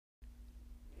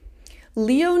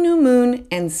Leo new moon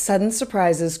and sudden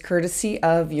surprises courtesy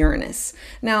of Uranus.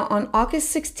 Now, on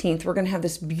August 16th, we're going to have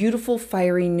this beautiful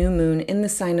fiery new moon in the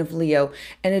sign of Leo,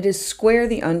 and it is square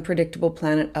the unpredictable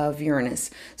planet of Uranus.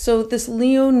 So this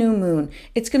Leo new moon,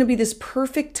 it's going to be this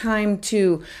perfect time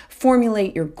to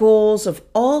formulate your goals of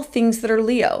all things that are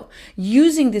Leo,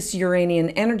 using this Uranian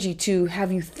energy to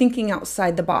have you thinking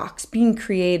outside the box, being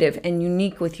creative and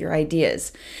unique with your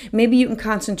ideas. Maybe you can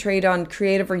concentrate on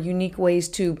creative or unique ways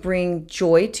to bring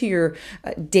joy to your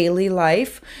daily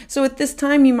life. So at this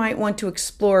time, you might want to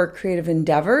explore creative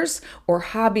endeavors or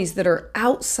hobbies that are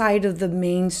outside of the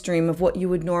mainstream of what you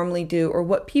would normally do or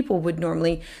what people would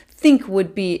normally think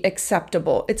would be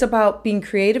acceptable. It's about being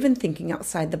creative and thinking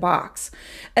outside the box.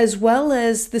 As well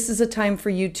as this is a time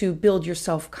for you to build your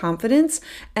self-confidence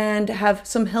and have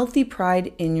some healthy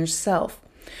pride in yourself.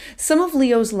 Some of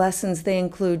Leo's lessons, they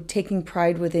include taking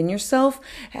pride within yourself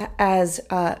as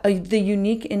the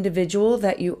unique individual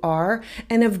that you are,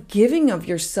 and of giving of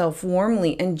yourself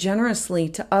warmly and generously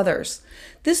to others.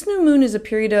 This new moon is a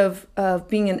period of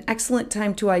being an excellent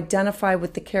time to identify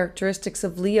with the characteristics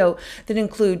of Leo that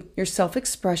include your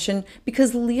self-expression,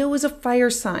 because Leo is a fire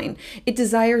sign. It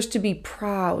desires to be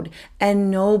proud and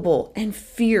noble and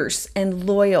fierce and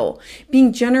loyal,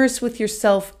 being generous with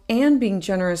yourself and being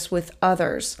generous with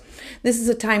others. This is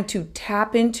a time to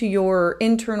tap into your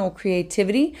internal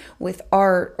creativity with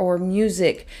art or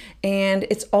music, and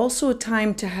it's also a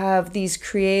time to have these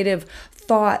creative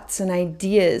thoughts and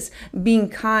ideas, being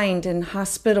kind and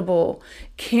hospitable,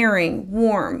 caring,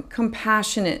 warm,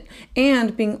 compassionate,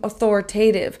 and being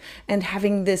authoritative, and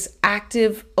having this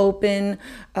active, open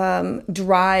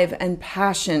drive and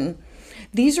passion.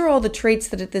 These are all the traits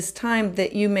that at this time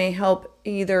that you may help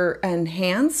either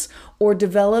enhance or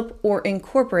develop or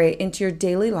incorporate into your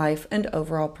daily life and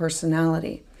overall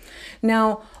personality.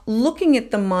 Now, looking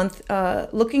at the month,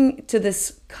 looking to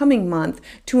this coming month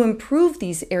to improve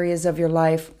these areas of your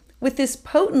life, with this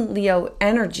potent Leo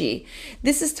energy,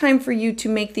 this is time for you to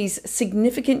make these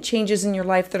significant changes in your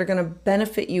life that are going to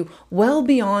benefit you well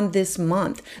beyond this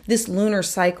month, this lunar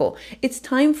cycle. It's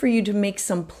time for you to make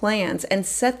some plans and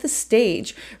set the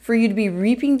stage for you to be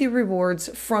reaping the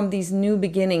rewards from these new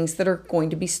beginnings that are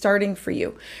going to be starting for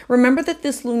you. Remember that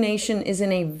this lunation is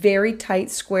in a very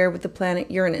tight square with the planet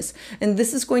Uranus, and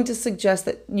this is going to suggest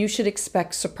that you should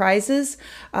expect surprises,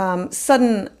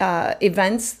 sudden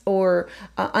events, or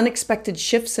unexpected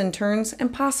shifts and turns,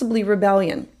 and possibly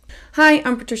rebellion. Hi,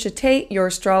 I'm Patricia Tate, your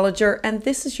astrologer, and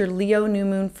this is your Leo new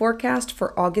moon forecast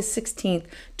for August 16th,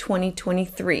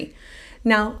 2023.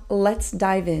 Now, let's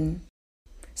dive in.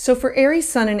 So for Aries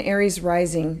Sun and Aries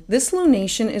Rising, this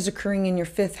lunation is occurring in your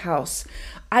 5th house.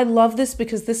 I love this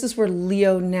because this is where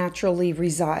Leo naturally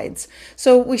resides.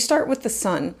 So we start with the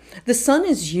sun. The sun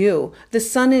is you. The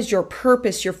sun is your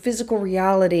purpose, your physical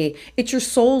reality. It's your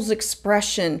soul's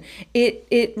expression.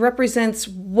 It represents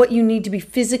what you need to be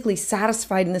physically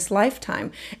satisfied in this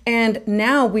lifetime. And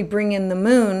now we bring in the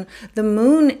moon. The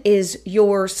moon is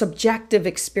your subjective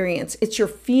experience. It's your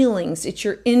feelings. It's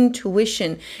your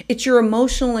intuition. It's your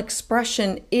emotional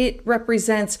expression. It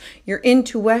represents your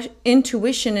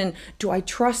intuition and do I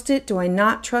trust it? Do I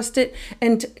not trust it?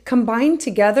 And combined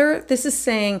together, this is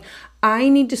saying, I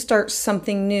need to start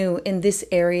something new in this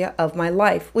area of my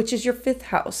life, which is your 5th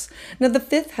house. Now, the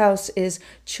 5th house is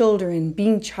children,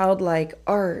 being childlike,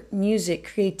 art,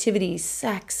 music, creativity,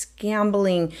 sex,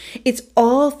 gambling. It's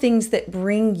all things that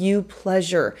bring you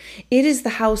pleasure. It is the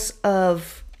house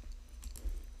of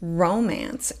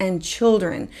romance and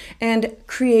children and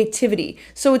creativity.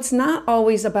 So it's not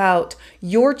always about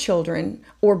your children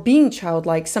or being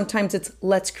childlike. Sometimes it's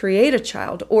let's create a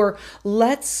child, or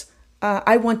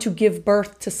I want to give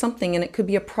birth to something, and it could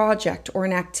be a project or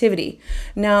an activity.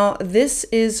 Now, this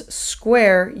is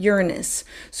square Uranus.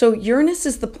 So Uranus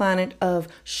is the planet of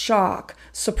shock,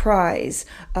 surprise.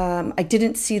 I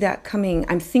didn't see that coming.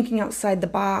 I'm thinking outside the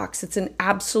box. It's an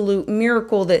absolute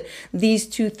miracle that these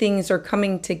two things are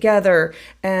coming together.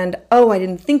 And oh, I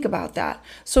didn't think about that.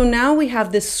 So now we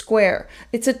have this square.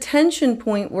 It's a tension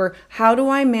point where how do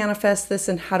I manifest this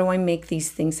and how do I make these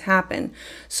things happen?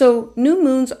 So new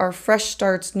moons are fresh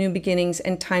starts, new beginnings,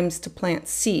 and times to plant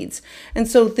seeds. And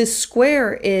so this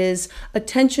square is a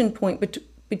tension point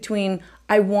between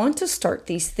I want to start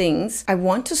these things, I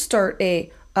want to start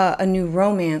a new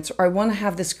romance, or I want to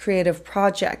have this creative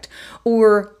project,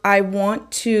 or I want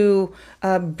to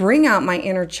bring out my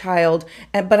inner child,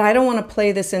 but I don't want to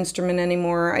play this instrument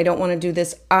anymore. I don't want to do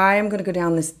this. I am going to go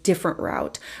down this different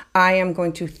route. I am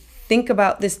going to think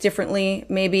about this differently.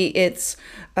 Maybe it's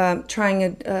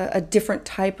trying a different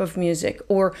type of music,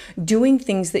 or doing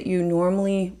things that you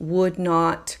normally would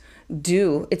not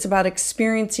do. It's about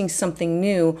experiencing something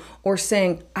new or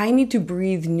saying, I need to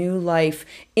breathe new life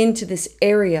into this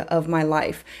area of my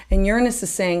life. And Uranus is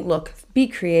saying, look, be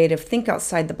creative, think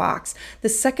outside the box. The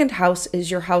second house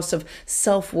is your house of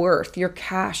self-worth, your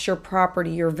cash, your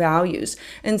property, your values.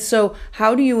 And so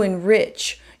how do you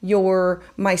enrich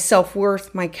my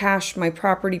self-worth, my cash, my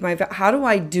property, how do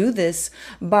I do this?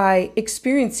 By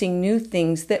experiencing new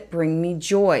things that bring me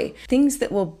joy, things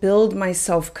that will build my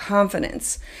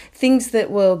self-confidence, things that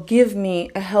will give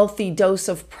me a healthy dose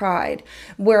of pride,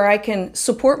 where I can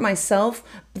support myself,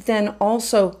 but then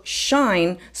also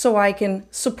shine so I can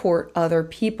support other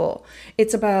people.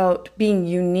 It's about being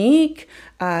unique,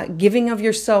 giving of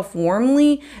yourself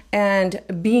warmly, and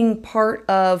being part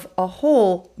of a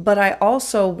whole. But I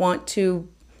also want to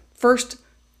first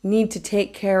need to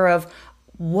take care of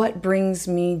what brings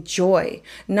me joy,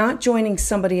 not joining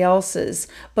somebody else's,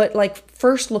 but like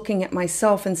first looking at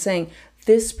myself and saying,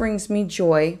 this brings me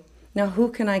joy. Now,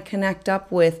 who can I connect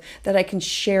up with that I can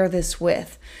share this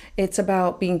with? It's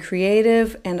about being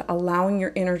creative and allowing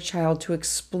your inner child to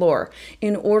explore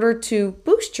in order to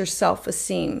boost your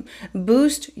self-esteem,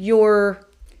 boost your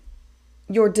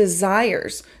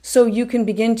desires, so you can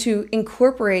begin to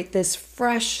incorporate this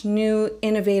fresh, new,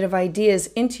 innovative ideas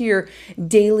into your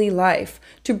daily life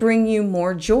to bring you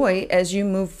more joy as you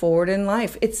move forward in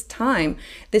life. It's time.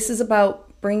 This is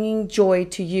about bringing joy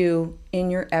to you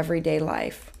in your everyday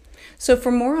life. So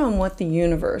for more on what the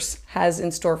universe has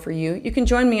in store for you, you can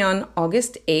join me on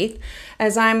August 8th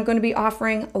as I'm going to be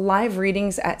offering live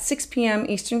readings at 6 p.m.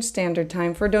 Eastern Standard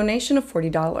Time for a donation of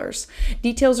 $40.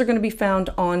 Details are going to be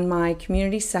found on my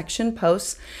community section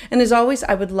posts. And as always,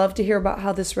 I would love to hear about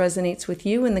how this resonates with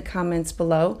you in the comments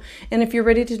below. And if you're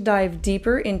ready to dive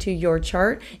deeper into your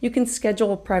chart, you can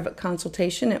schedule a private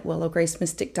consultation at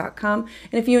willowgracemystic.com.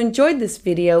 And if you enjoyed this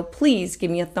video, please give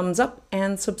me a thumbs up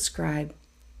and subscribe.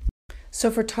 So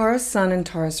for Taurus Sun and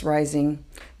Taurus Rising,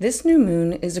 this new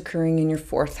moon is occurring in your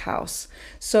 4th house.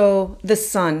 So the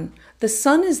sun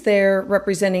is there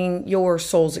representing your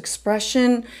soul's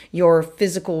expression, your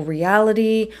physical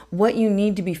reality, what you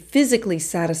need to be physically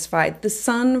satisfied. The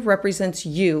sun represents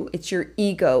you. It's your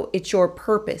ego. It's your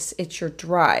purpose. It's your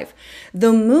drive.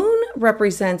 The moon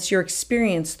represents your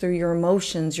experience through your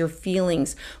emotions, your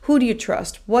feelings. Who do you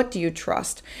trust? What do you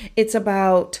trust? It's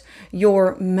about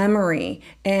your memory,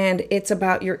 and it's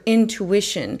about your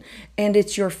intuition, and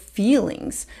it's your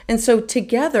feelings. And so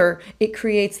together it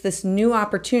creates this new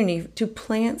opportunity to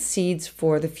plant seeds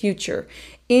for the future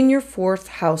in your 4th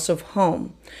house of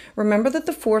home. Remember that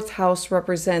the 4th house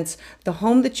represents the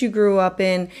home that you grew up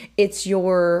in. It's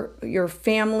your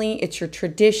family, it's your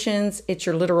traditions, it's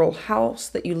your literal house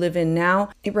that you live in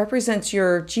now. It represents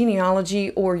your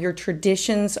genealogy or your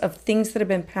traditions of things that have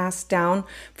been passed down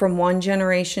from one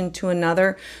generation to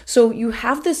another. So you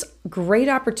have this great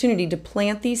opportunity to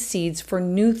plant these seeds for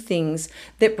new things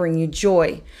that bring you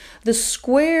joy. The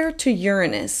square to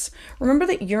Uranus. Remember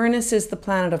that Uranus is the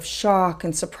planet of shock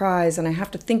and surprise, and I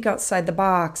have to think outside the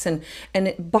box, and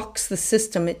it bucks the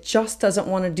system. It just doesn't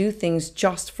want to do things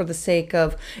just for the sake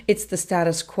of it's the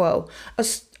status quo.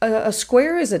 A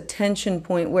square is a tension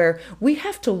point where we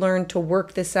have to learn to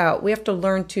work this out. We have to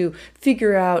learn to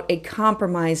figure out a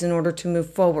compromise in order to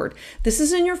move forward. This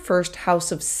is in your 1st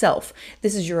house of self.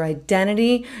 This is your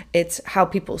identity. It's how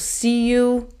people see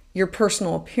you, your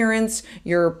personal appearance,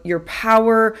 your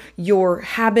power, your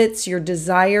habits, your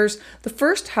desires. The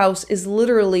 1st house is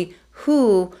literally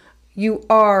who you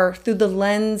are through the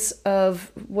lens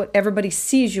of what everybody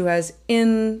sees you as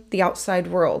in the outside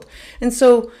world. And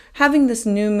so having this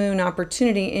new moon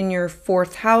opportunity in your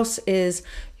 4th house is,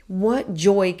 what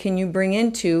joy can you bring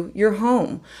into your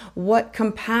home? What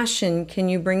compassion can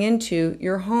you bring into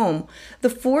your home? The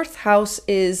 4th house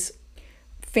is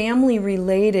family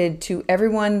related to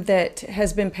everyone that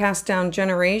has been passed down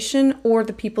generation or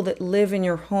the people that live in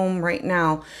your home right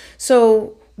now.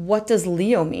 So what does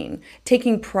Leo mean?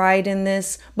 Taking pride in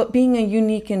this, but being a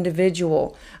unique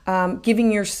individual,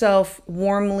 giving yourself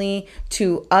warmly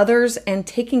to others and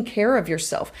taking care of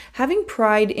yourself, having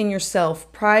pride in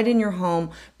yourself, pride in your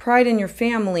home, pride in your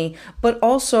family, but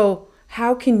also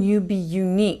how can you be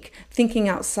unique, thinking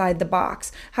outside the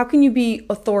box? How can you be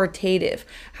authoritative?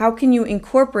 How can you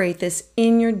incorporate this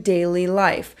in your daily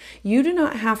life? You do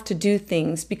not have to do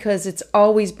things because it's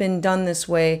always been done this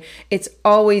way. It's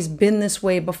always been this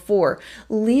way before.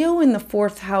 Leo in the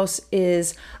 4th house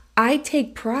is, I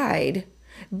take pride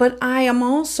But I am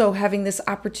also having this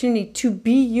opportunity to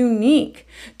be unique,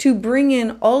 to bring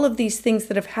in all of these things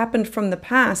that have happened from the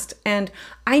past. And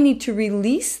I need to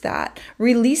release that,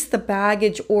 release the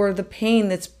baggage or the pain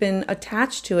that's been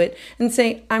attached to it and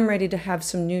say, I'm ready to have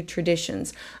some new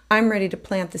traditions. I'm ready to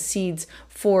plant the seeds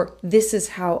for this is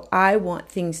how I want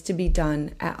things to be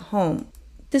done at home.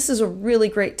 This is a really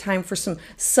great time for some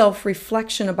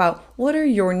self-reflection about what are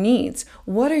your needs?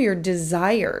 What are your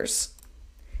desires?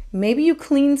 Maybe you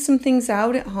clean some things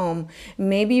out at home.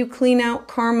 Maybe you clean out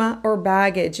karma or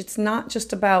baggage. It's not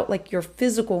just about like your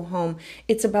physical home.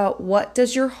 It's about what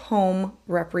does your home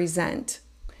represent?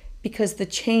 Because the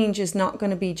change is not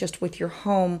going to be just with your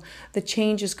home. The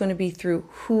change is going to be through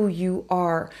who you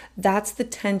are. That's the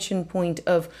tension point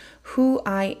of who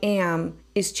I am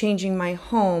is changing my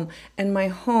home, and my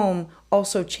home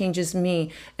also changes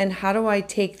me. And how do I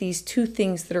take these two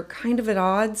things that are kind of at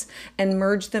odds and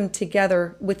merge them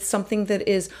together with something that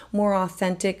is more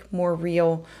authentic, more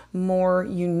real, more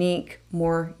unique,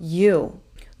 more you?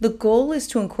 The goal is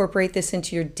to incorporate this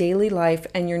into your daily life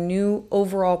and your new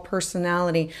overall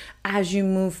personality as you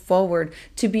move forward,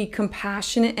 to be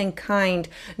compassionate and kind,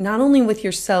 not only with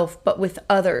yourself, but with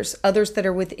others that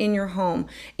are within your home.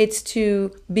 It's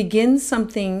to begin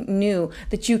something new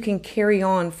that you can carry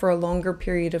on for a longer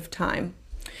period of time.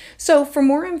 So for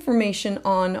more information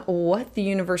on what the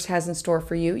universe has in store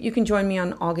for you, you can join me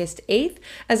on August 8th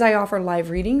as I offer live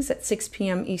readings at 6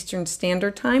 p.m. Eastern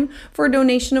Standard Time for a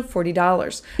donation of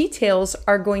 $40. Details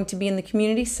are going to be in the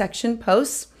community section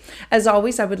posts. As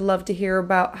always, I would love to hear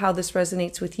about how this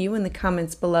resonates with you in the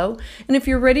comments below. And if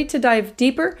you're ready to dive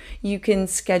deeper, you can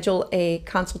schedule a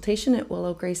consultation at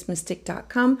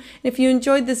willowgracemystic.com. And if you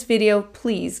enjoyed this video,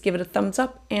 please give it a thumbs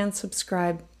up and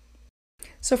subscribe.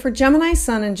 So for Gemini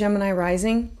Sun and Gemini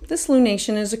Rising, this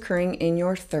lunation is occurring in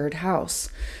your third house.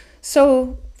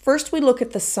 So first we look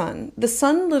at the sun. The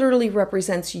sun literally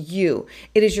represents you.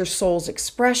 It is your soul's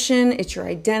expression, it's your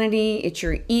identity, it's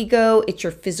your ego, it's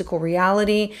your physical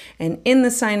reality. And in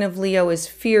the sign of Leo is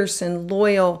fierce and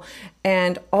loyal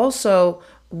and also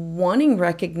wanting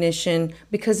recognition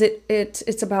because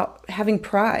it's about having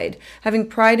pride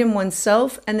in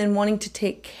oneself and then wanting to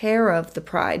take care of the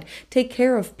pride, take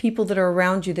care of people that are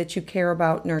around you that you care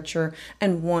about, nurture,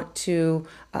 and want to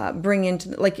bring into,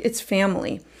 like, it's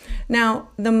family. Now,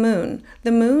 the moon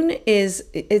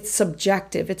it's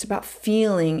subjective. It's about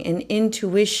feeling and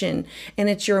intuition, and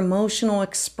it's your emotional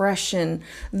expression.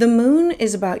 The moon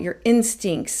is about your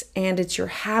instincts and it's your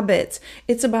habits.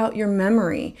 It's about your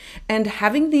memory. And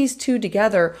having these two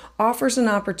together offers an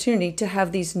opportunity to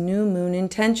have these new moon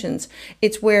intentions.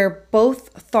 It's where both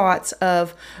thoughts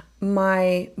of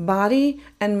my body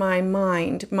and my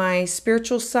mind, my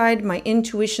spiritual side, my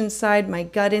intuition side, my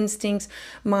gut instincts,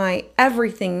 my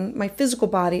everything, my physical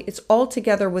body, it's all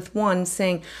together with one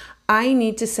saying, I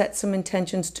need to set some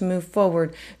intentions to move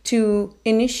forward, to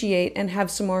initiate and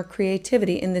have some more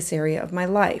creativity in this area of my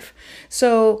life.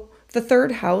 So the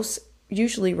third house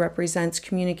usually represents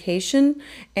communication,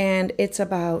 and it's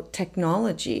about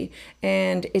technology,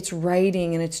 and it's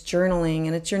writing, and it's journaling,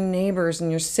 and it's your neighbors and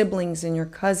your siblings and your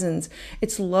cousins.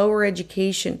 It's lower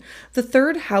education. The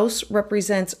third house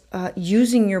represents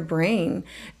using your brain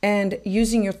and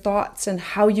using your thoughts and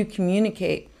how you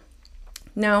communicate.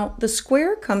 Now, the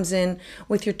square comes in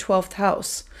with your 12th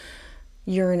house.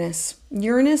 Uranus,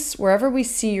 wherever we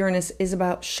see Uranus, is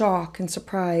about shock and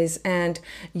surprise and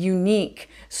unique.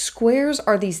 Squares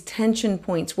are these tension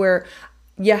points where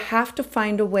you have to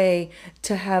find a way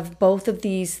to have both of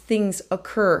these things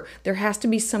occur. There has to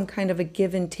be some kind of a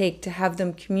give and take to have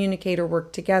them communicate or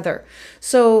work together.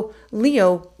 So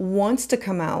Leo wants to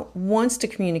come out, wants to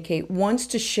communicate, wants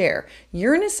to share.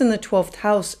 Uranus in the 12th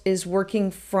house is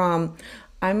working from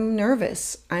I'm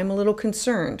nervous. I'm a little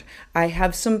concerned. I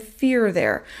have some fear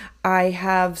there. I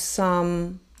have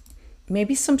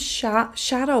maybe some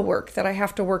shadow work that I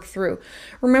have to work through.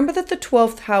 Remember that the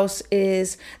 12th house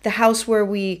is the house where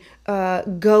we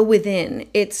go within.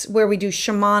 It's where we do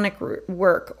shamanic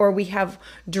work, or we have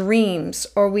dreams,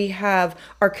 or we have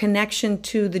our connection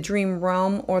to the dream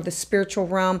realm or the spiritual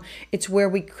realm. It's where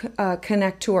we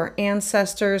connect to our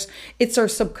ancestors. It's our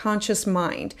subconscious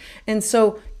mind. And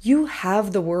so you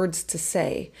have the words to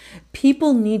say.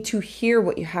 People need to hear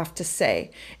what you have to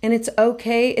say. And it's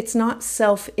okay. It's not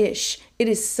selfish. It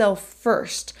is self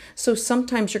first. So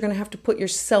sometimes you're going to have to put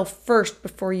yourself first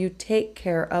before you take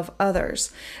care of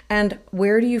others. And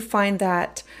where do you find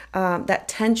that that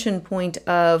tension point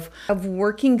of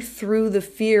working through the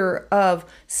fear of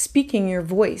speaking your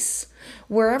voice?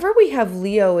 Wherever we have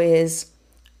Leo is,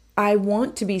 I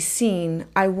want to be seen.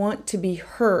 I want to be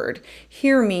heard.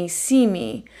 Hear me, see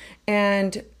me.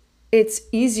 and it's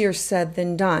easier said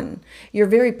than done. You're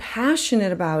very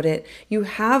passionate about it. You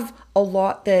have a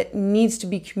lot that needs to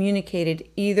be communicated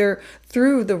either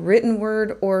through the written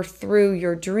word or through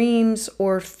your dreams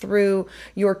or through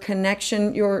your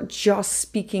connection. You're just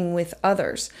speaking with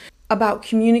others about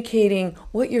communicating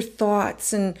what your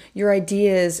thoughts and your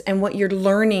ideas and what your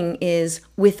learning is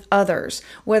with others,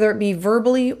 whether it be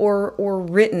verbally or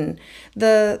written.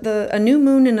 A new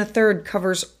moon in a third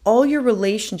covers all your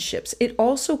relationships. It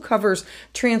also covers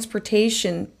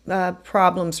transportation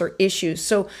problems or issues.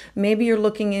 So maybe you're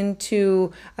looking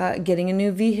into getting a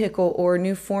new vehicle or a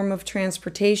new form of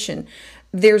transportation.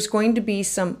 There's going to be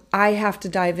some, I have to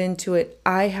dive into it.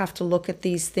 I have to look at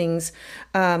these things.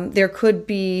 There could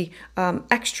be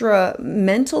extra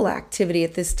mental activity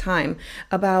at this time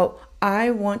about,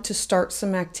 I want to start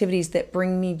some activities that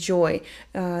bring me joy.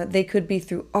 They could be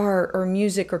through art or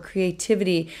music or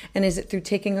creativity. And is it through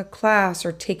taking a class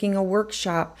or taking a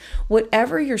workshop?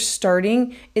 Whatever you're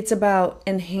starting, it's about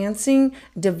enhancing,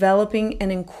 developing, and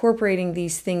incorporating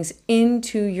these things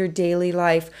into your daily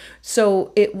life.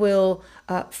 So it will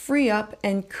free up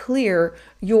and clear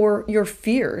your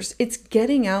fears. It's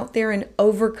getting out there and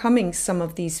overcoming some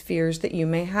of these fears that you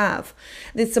may have.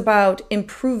 It's about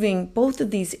improving both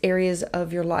of these areas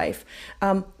of your life.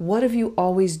 What have you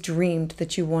always dreamed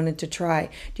that you wanted to try?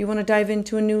 Do you want to dive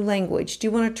into a new language? Do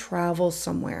you want to travel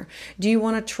somewhere? Do you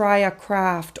want to try a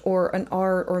craft or an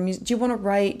art or music? Do you want to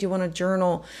write? Do you want to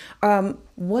journal?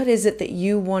 What is it that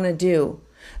you want to do?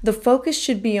 The focus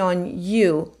should be on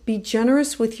you. Be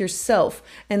generous with yourself,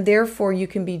 and therefore you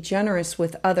can be generous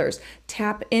with others.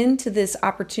 Tap into this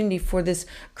opportunity for this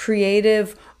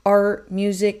creative art,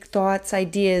 music, thoughts,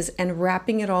 ideas, and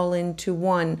wrapping it all into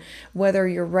one, whether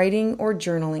you're writing or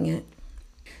journaling it.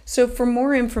 So for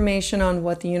more information on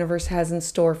what the universe has in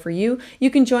store for you, you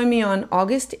can join me on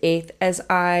August 8th as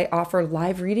I offer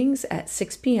live readings at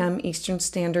 6 p.m. Eastern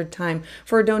Standard Time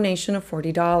for a donation of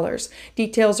 $40.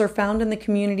 Details are found in the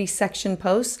community section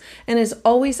posts. And as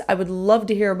always, I would love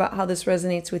to hear about how this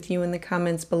resonates with you in the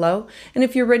comments below. And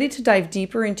if you're ready to dive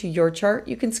deeper into your chart,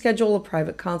 you can schedule a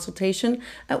private consultation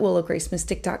at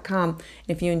willowgracemystic.com. And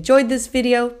if you enjoyed this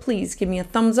video, please give me a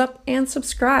thumbs up and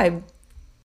subscribe.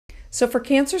 So for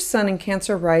Cancer Sun and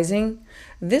Cancer Rising,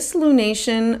 this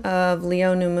lunation of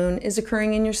Leo new moon is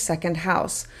occurring in your second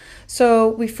house. So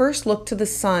we first look to the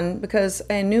sun because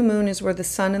a new moon is where the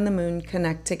sun and the moon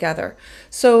connect together.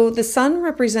 So the sun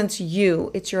represents you.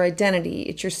 It's your identity.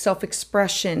 It's your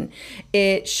self-expression.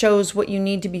 It shows what you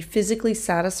need to be physically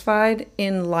satisfied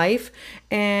in life,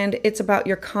 and it's about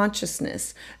your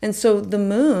consciousness. And so the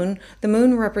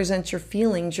moon represents your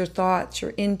feelings, your thoughts,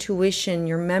 your intuition,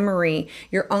 your memory,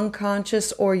 your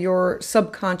unconscious or your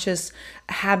subconscious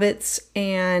habits,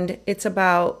 and it's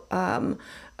about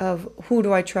of who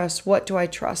do I trust, what do I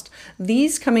trust.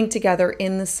 These coming together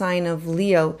in the sign of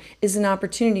Leo is an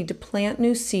opportunity to plant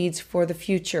new seeds for the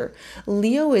future.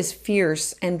 Leo is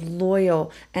fierce and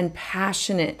loyal and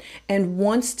passionate and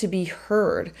wants to be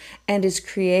heard and is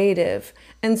creative.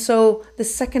 And so the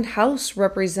second house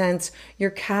represents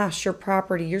your cash, your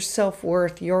property, your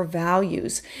self-worth, your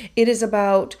values. It is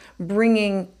about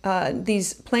bringing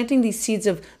planting these seeds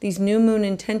of these new moon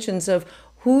intentions of,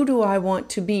 who do I want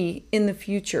to be in the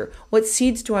future? What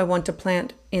seeds do I want to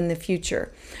plant in the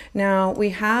future? Now,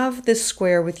 we have this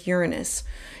square with Uranus.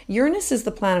 Uranus is the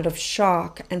planet of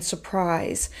shock and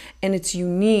surprise, and it's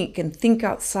unique and think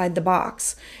outside the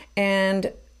box.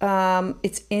 And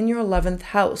it's in your 11th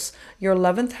house. Your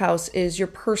 11th house is your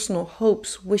personal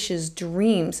hopes, wishes,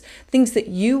 dreams, things that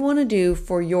you want to do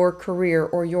for your career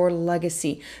or your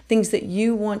legacy, things that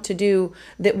you want to do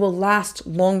that will last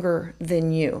longer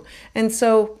than you. And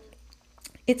so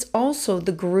it's also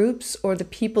the groups or the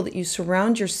people that you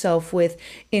surround yourself with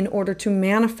in order to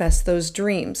manifest those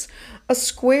dreams. A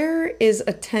square is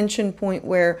a tension point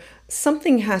where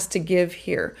something has to give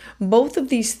here. Both of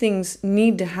these things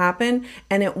need to happen.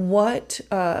 And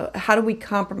how do we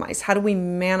compromise? How do we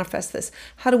manifest this?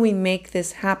 How do we make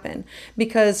this happen?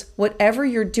 Because whatever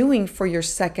you're doing for your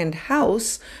second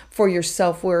house, for your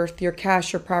self-worth, your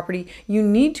cash, your property, you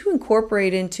need to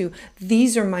incorporate into,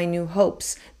 these are my new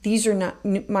hopes. These are not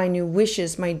my new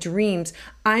wishes, my dreams.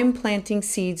 I'm planting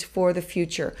seeds for the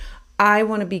future. I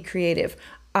want to be creative.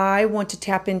 I want to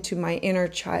tap into my inner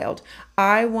child.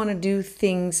 I want to do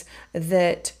things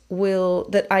that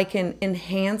I can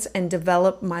enhance and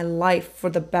develop my life for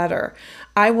the better.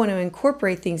 I want to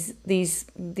incorporate these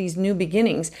new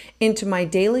beginnings into my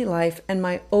daily life and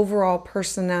my overall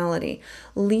personality.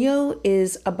 Leo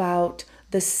is about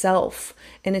the self,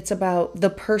 and it's about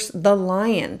the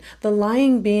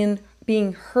lion being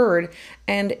being heard,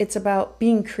 and it's about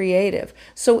being creative.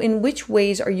 So in which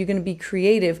ways are you going to be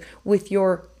creative with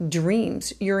your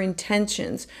dreams, your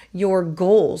intentions, your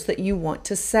goals that you want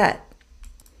to set?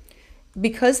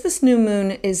 Because this new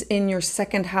moon is in your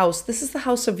second house, this is the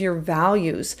house of your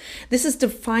values. This is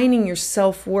defining your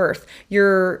self-worth,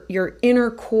 your inner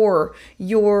core,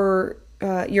 your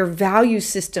value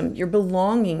system, your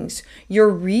belongings, your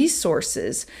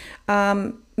resources.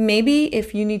 Maybe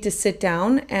if you need to sit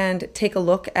down and take a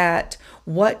look at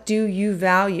what do you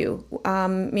value,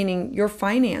 meaning your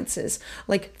finances,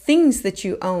 like things that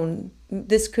you own.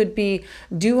 This could be,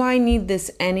 do I need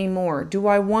this anymore? Do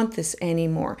I want this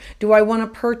anymore? Do I want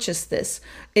to purchase this?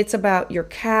 It's about your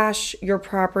cash, your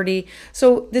property.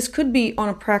 So this could be on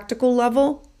a practical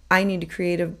level. I need to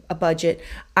create a budget.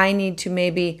 I need to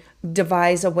maybe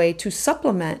devise a way to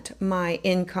supplement my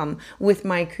income with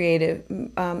my creative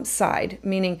side.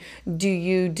 Meaning, do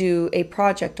you do a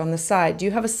project on the side? Do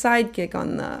you have a side gig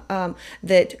on the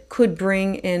that could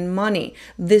bring in money?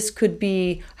 This could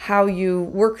be how you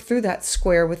work through that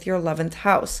square with your 11th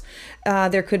house.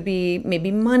 There could be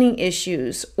maybe money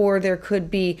issues, or there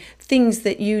could be things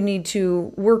that you need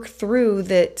to work through,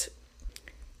 that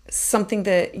something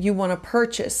that you want to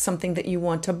purchase, something that you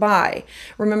want to buy.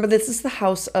 Remember, this is the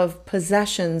house of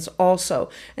possessions also.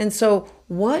 And so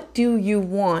what do you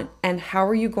want, and how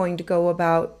are you going to go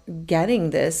about getting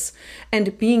this?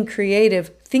 And being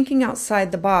creative, thinking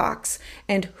outside the box,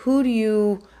 and who do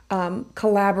you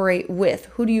collaborate with?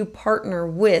 Who do you partner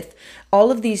with?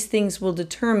 All of these things will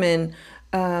determine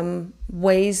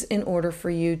ways in order for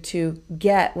you to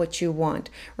get what you want.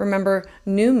 Remember,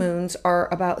 new moons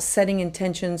are about setting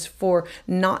intentions for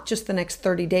not just the next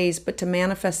 30 days, but to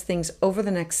manifest things over the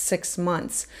next 6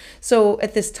 months. So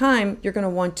at this time, you're going to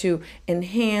want to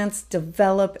enhance,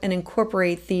 develop, and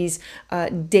incorporate these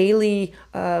daily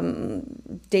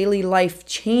life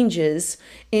changes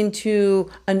into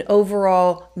an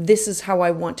overall, this is how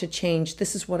I want to change.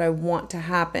 This is what I want to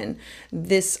happen.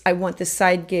 I want this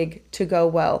side gig to go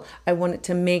well. I want it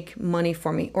to make money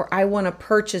for me, or I want to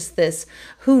purchase this.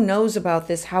 Who knows about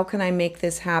this? How can I make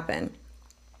this happen?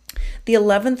 The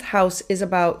 11th house is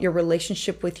about your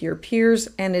relationship with your peers,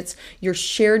 and it's your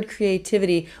shared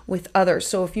creativity with others.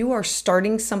 So if you are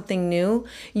starting something new,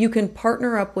 you can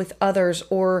partner up with others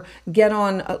or get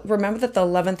on. Remember that the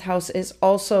 11th house is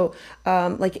also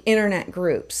like internet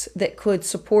groups that could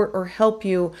support or help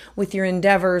you with your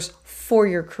endeavors for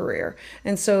your career.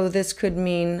 And so this could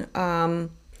mean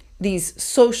these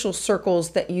social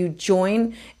circles that you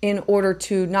join in order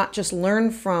to not just learn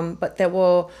from, but that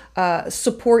will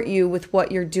support you with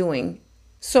what you're doing.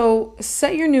 So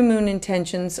set your new moon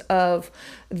intentions of,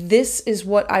 this is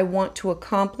what I want to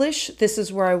accomplish, this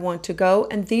is where I want to go,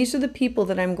 and these are the people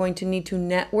that I'm going to need to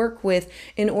network with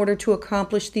in order to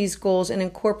accomplish these goals and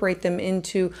incorporate them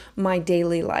into my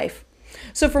daily life.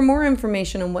 So for more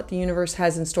information on what the universe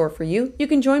has in store for you, you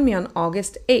can join me on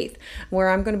August 8th, where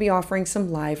I'm going to be offering some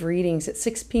live readings at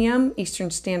 6 p.m. Eastern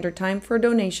Standard Time for a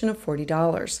donation of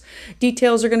 $40.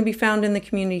 Details are going to be found in the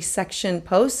community section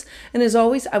posts. And as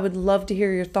always, I would love to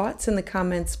hear your thoughts in the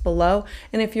comments below.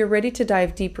 And if you're ready to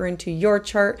dive deeper into your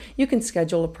chart, you can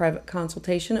schedule a private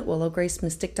consultation at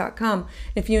willowgracemystic.com.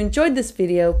 If you enjoyed this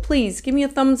video, please give me a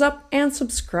thumbs up and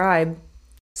subscribe.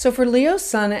 So for Leo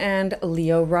Sun and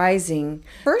Leo Rising,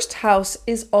 first house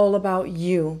is all about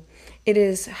you. It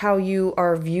is how you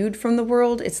are viewed from the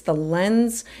world. It's the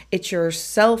lens. It's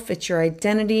yourself. It's your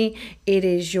identity. It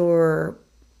is your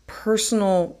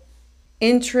personal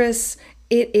interests.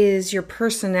 It is your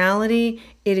personality.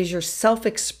 It is your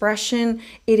self-expression.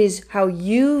 It is how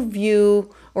you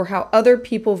view, or how other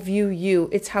people view you.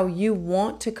 It's how you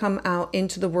want to come out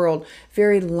into the world.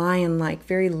 Very lion-like,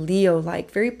 very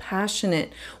Leo-like, very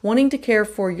passionate, wanting to care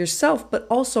for yourself, but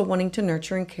also wanting to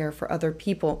nurture and care for other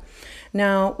people.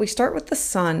 Now, we start with the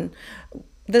sun.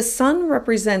 The sun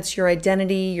represents your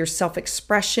identity, your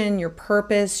self-expression, your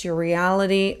purpose, your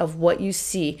reality of what you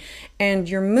see. And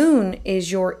your moon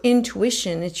is your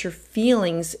intuition, it's your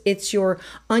feelings, it's your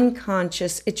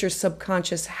unconscious, it's your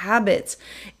subconscious habits,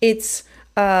 it's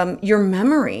your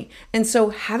memory. And so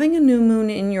having a new moon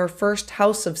in your first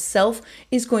house of self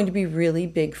is going to be really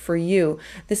big for you.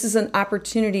 This is an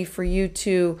opportunity for you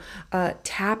to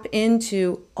tap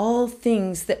into all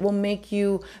things that will make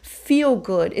you feel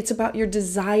good. It's about your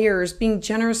desires, being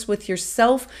generous with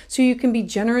yourself so you can be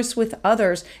generous with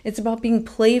others. It's about being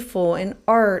playful and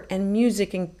art and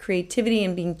music and creativity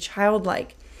and being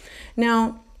childlike.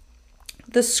 Now,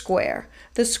 the square.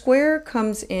 The square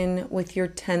comes in with your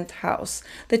 10th house.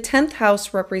 The 10th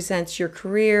house represents your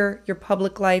career, your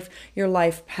public life, your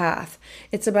life path.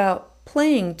 It's about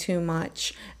playing too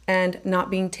much and not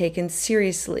being taken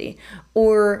seriously,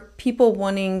 or people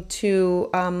wanting to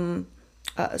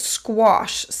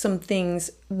squash some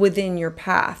things within your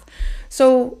path.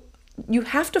 So you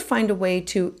have to find a way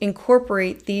to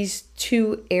incorporate these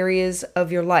two areas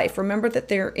of your life. Remember that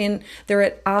they're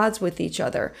at odds with each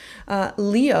other.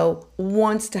 Leo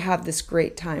wants to have this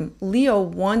great time. Leo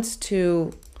wants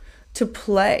to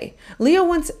play. Leo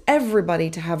wants everybody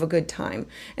to have a good time.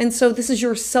 And so this is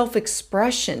your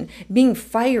self-expression, being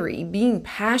fiery, being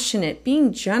passionate,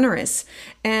 being generous,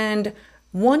 and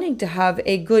wanting to have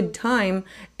a good time,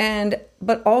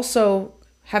 but also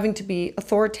having to be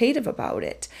authoritative about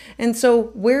it. And so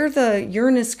where the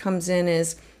Uranus comes in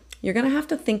is you're going to have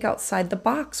to think outside the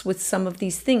box with some of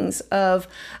these things of,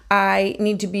 I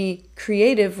need to be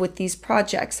creative with these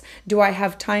projects. Do I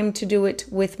have time to do it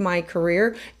with my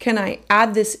career? Can I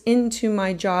add this into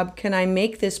my job? Can I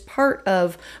make this part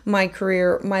of my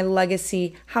career, my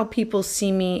legacy, how people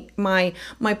see me, my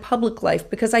public life?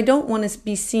 Because I don't want to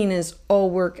be seen as all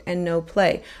work and no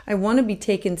play. I want to be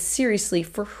taken seriously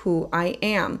for who I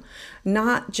am,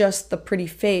 not just the pretty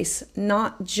face,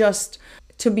 not just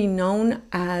to be known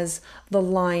as the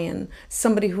lion,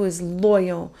 somebody who is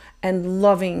loyal and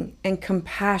loving and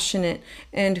compassionate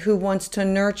and who wants to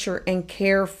nurture and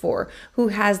care for, who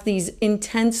has these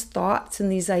intense thoughts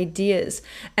and these ideas,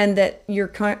 and that you're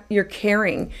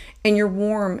caring and you're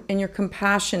warm and you're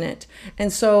compassionate.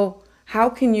 And so how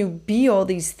can you be all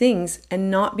these things and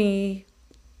not be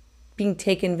being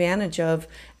taken advantage of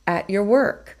at your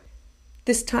work?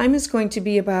 This time is going to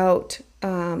be about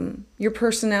your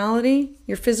personality,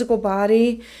 your physical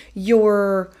body,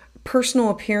 your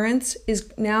personal appearance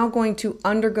is now going to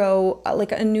undergo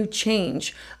like a new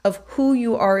change of who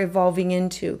you are evolving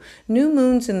into. New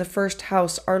moons in the first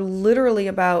house are literally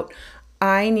about,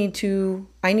 I need to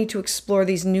explore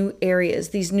these new areas,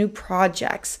 these new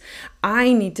projects.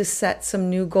 I need to set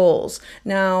some new goals.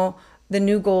 Now, the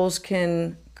new goals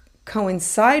can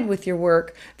coincide with your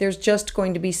work. There's just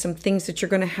going to be some things that you're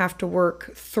going to have to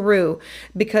work through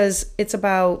because it's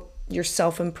about your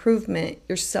self-improvement,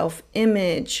 your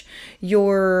self-image,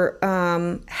 your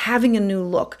having a new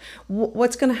look.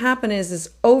 What's going to happen is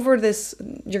over this,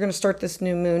 you're going to start this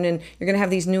new moon and you're going to have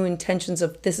these new intentions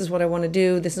of, this is what I want to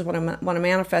do, this is what I want to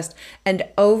manifest. And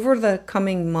over the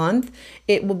coming month,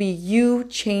 it will be you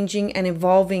changing and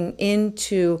evolving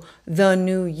into the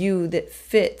new you that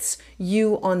fits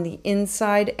you on the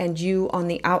inside and you on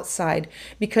the outside,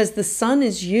 because the sun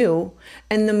is you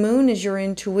and the moon is your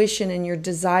intuition and your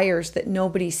desires that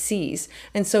nobody sees.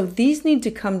 And so these need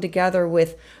to come together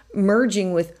with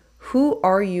merging with, who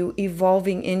are you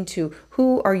evolving into?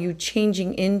 Who are you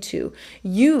changing into?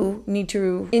 You need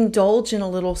to indulge in a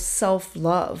little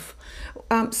self-love.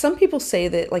 Some people say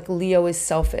that like Leo is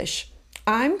selfish.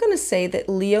 I'm going to say that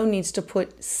Leo needs to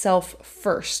put self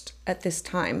first at this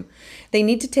time. They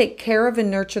need to take care of and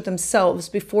nurture themselves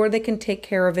before they can take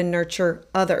care of and nurture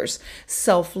others.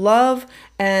 Self-love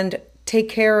and take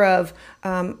care of,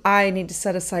 I need to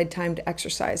set aside time to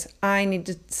exercise. I need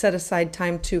to set aside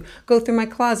time to go through my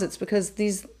closets because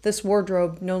this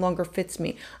wardrobe no longer fits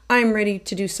me. I'm ready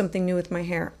to do something new with my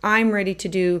hair. I'm ready to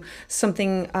do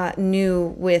something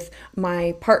new with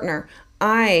my partner.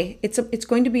 It's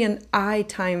going to be an I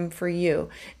time for you,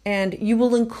 and you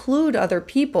will include other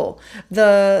people.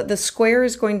 The square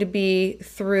is going to be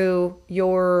through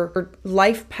your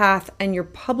life path and your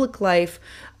public life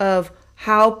of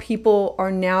how people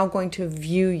are now going to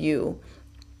view you.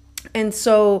 And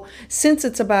so since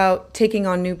it's about taking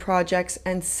on new projects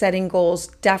and setting goals,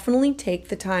 definitely take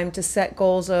the time to set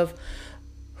goals of,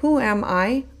 who am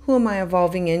I? Who am I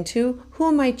evolving into? Who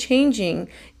am I changing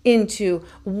into?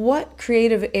 What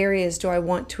creative areas do I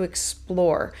want to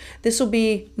explore? This will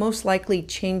be most likely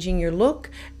changing your look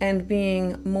and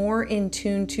being more in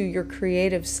tune to your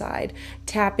creative side,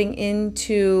 tapping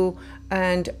into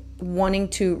and wanting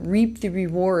to reap the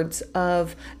rewards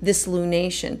of this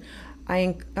lunation.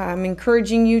 I'm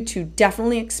encouraging you to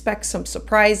definitely expect some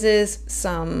surprises,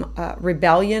 some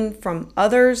rebellion from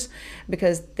others,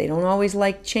 because they don't always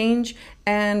like change,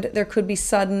 and there could be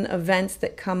sudden events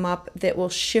that come up that will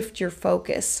shift your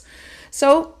focus.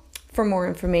 So for more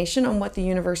information on what the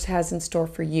universe has in store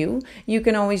for you, you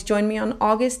can always join me on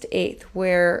August 8th,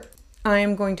 where I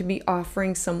am going to be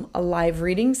offering some live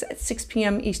readings at 6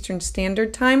 p.m. Eastern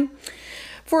Standard Time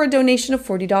for a donation of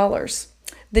 $40.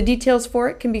 The details for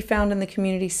it can be found in the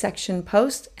community section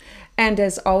post. And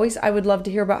as always, I would love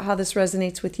to hear about how this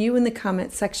resonates with you in the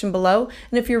comment section below.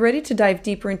 And if you're ready to dive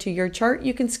deeper into your chart,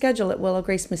 you can schedule at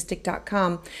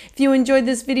willowgracemystic.com. If you enjoyed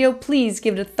this video, please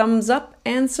give it a thumbs up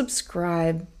and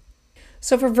subscribe.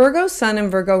 So for Virgo Sun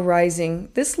and Virgo Rising,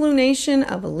 this lunation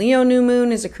of a Leo new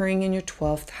moon is occurring in your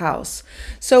 12th house.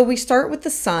 So we start with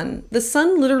the Sun. The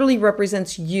Sun literally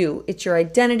represents you. It's your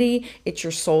identity, it's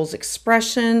your soul's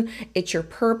expression, it's your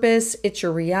purpose, it's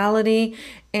your reality,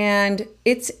 and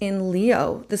it's in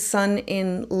Leo. The Sun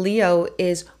in Leo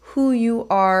is who you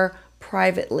are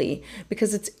privately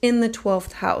because it's in the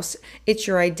 12th house. It's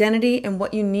your identity and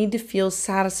what you need to feel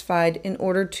satisfied in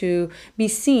order to be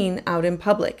seen out in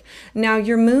public. Now,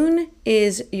 your moon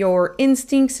is your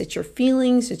instincts, it's your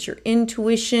feelings, it's your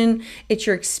intuition, it's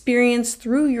your experience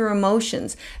through your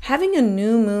emotions. Having a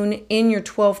new moon in your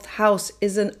 12th house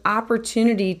is an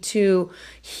opportunity to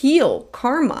heal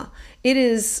karma.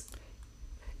 It's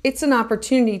an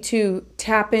opportunity to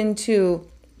tap into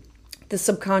the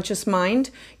subconscious mind,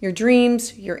 your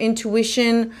dreams, your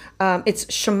intuition. It's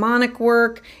shamanic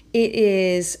work.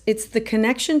 It's the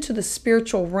connection to the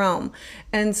spiritual realm.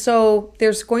 And so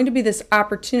there's going to be this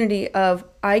opportunity of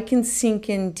I can sink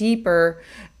in deeper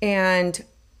and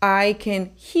I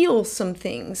can heal some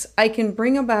things. I can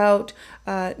bring about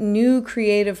new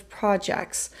creative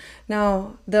projects.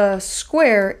 Now, the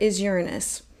square is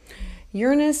Uranus.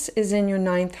 Uranus is in your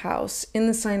 9th house in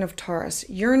the sign of Taurus.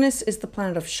 Uranus is the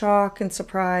planet of shock and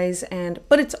surprise,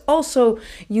 but it's also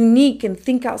unique and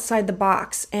think outside the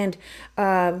box. And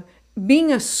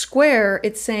being a square,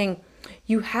 it's saying,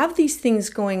 you have these things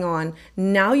going on.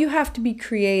 Now you have to be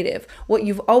creative. What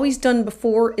you've always done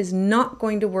before is not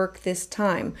going to work this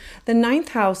time. The 9th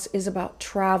house is about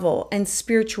travel and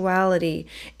spirituality.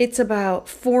 It's about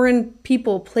foreign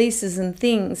people, places, and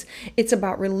things. It's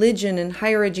about religion and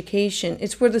higher education.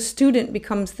 It's where the student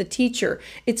becomes the teacher.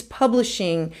 It's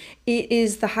publishing.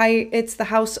 It's the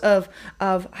house of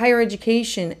higher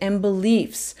education and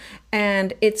beliefs.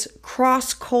 And it's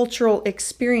cross-cultural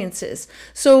experiences.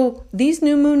 So these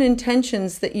new moon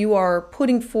intentions that you are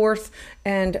putting forth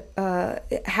and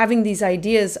having these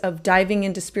ideas of diving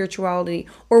into spirituality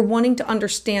or wanting to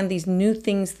understand these new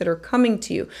things that are coming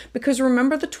to you. Because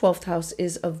remember, the 12th house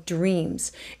is of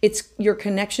dreams. It's your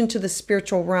connection to the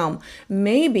spiritual realm.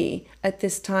 Maybe at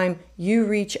this time you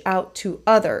reach out to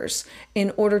others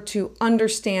in order to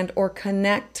understand or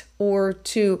connect or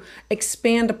to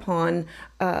expand upon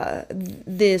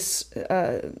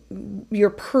your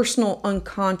personal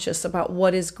unconscious about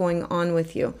what is going on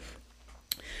with you.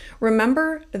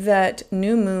 Remember that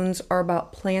new moons are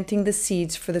about planting the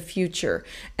seeds for the future.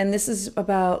 And this is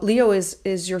about, Leo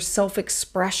is your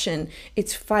self-expression.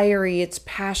 It's fiery, it's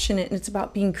passionate, and it's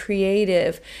about being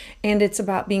creative, and it's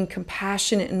about being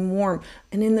compassionate and warm.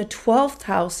 And in the 12th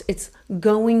house, it's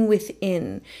going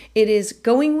within. It is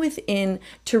going within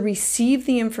to receive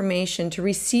the information, to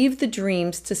receive the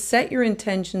dreams, to set your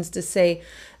intentions, to say,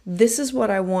 this is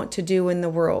what I want to do in the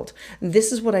world.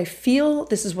 This is what I feel.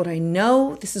 This is what I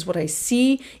know. This is what I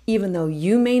see, even though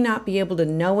you may not be able to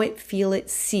know it, feel it,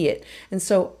 see it. And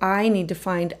so I need to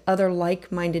find other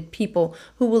like-minded people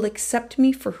who will accept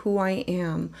me for who I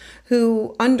am,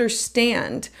 who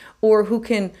understand or who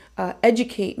can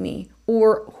educate me,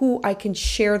 or who I can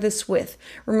share this with.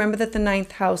 Remember that the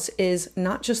 9th house is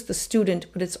not just the student,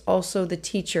 but it's also the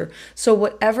teacher. So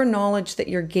whatever knowledge that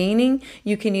you're gaining,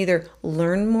 you can either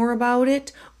learn more about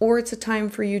it, or it's a time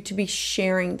for you to be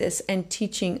sharing this and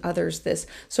teaching others this.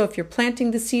 So if you're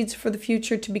planting the seeds for the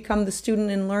future to become the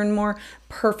student and learn more,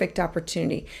 perfect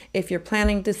opportunity. If you're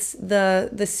planting this,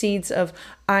 the seeds of,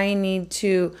 I need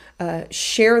to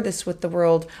share this with the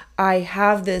world, I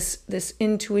have this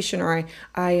intuition, or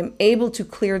I am able to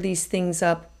clear these things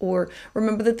up. Or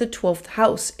remember that the 12th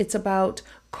house, it's about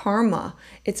karma.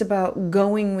 It's about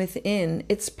going within.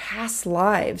 It's past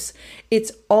lives.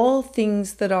 It's all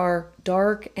things that are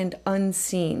dark and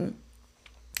unseen.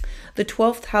 The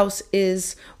 12th house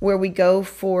is where we go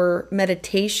for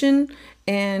meditation,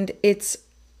 and it's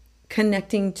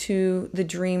connecting to the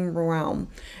dream realm.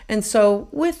 And so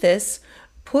with this,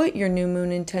 put your new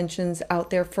moon intentions out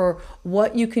there for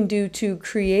what you can do to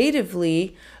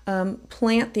creatively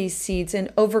plant these seeds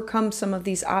and overcome some of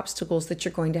these obstacles that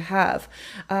you're going to have.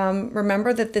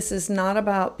 Remember that this is not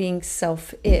about being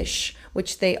selfish,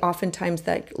 which they oftentimes,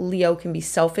 that Leo can be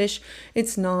selfish.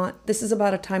 It's not. This is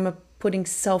about a time of putting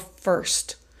self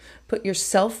first. Put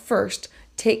yourself first.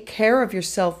 Take care of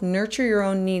yourself. Nurture your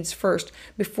own needs first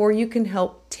before you can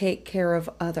help take care of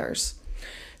others.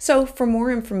 So for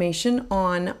more information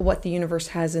on what the universe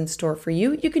has in store for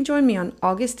you, you can join me on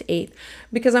August 8th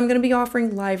because I'm going to be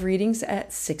offering live readings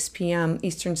at 6 p.m.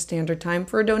 Eastern Standard Time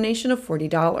for a donation of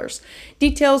 $40.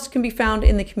 Details can be found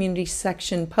in the community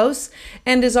section posts.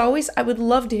 And as always, I would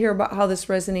love to hear about how this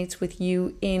resonates with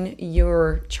you in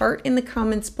your chart in the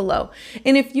comments below.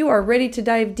 And if you are ready to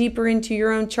dive deeper into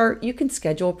your own chart, you can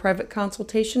schedule a private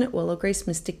consultation at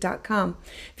willowgracemystic.com.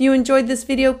 If you enjoyed this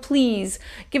video, please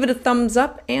give it a thumbs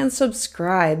up and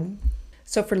subscribe.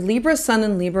 So for Libra Sun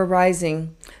and Libra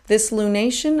Rising, this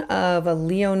lunation of a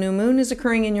Leo new moon is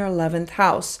occurring in your 11th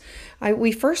house.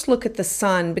 We first look at the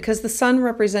sun because the sun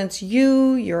represents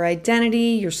you, your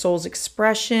identity, your soul's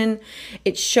expression.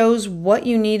 It shows what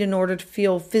you need in order to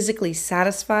feel physically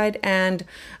satisfied, and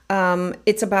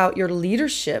it's about your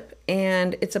leadership,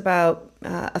 and it's about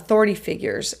authority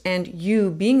figures and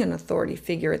you being an authority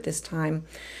figure at this time.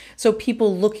 So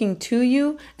people looking to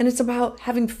you, and it's about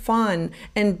having fun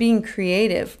and being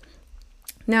creative.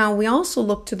 Now, we also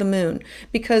look to the moon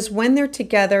because when they're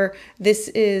together, this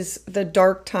is the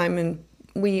dark time and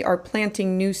we are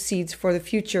planting new seeds for the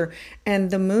future. And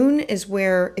the moon is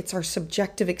where it's our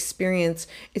subjective experience.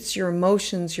 It's your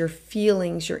emotions, your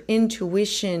feelings, your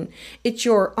intuition. It's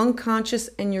your unconscious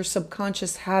and your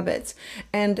subconscious habits.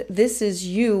 And this is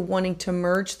you wanting to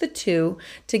merge the two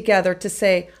together to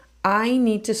say, I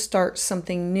need to start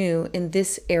something new in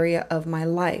this area of my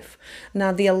life.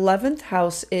 Now, the 11th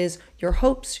house is your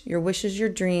hopes, your wishes, your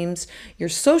dreams, your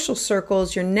social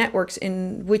circles, your networks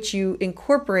in which you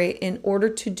incorporate in order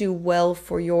to do well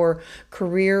for your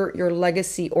career, your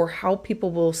legacy, or how people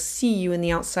will see you in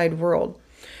the outside world.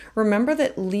 Remember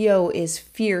that Leo is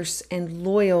fierce and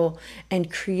loyal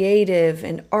and creative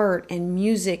and art and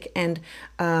music and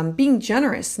being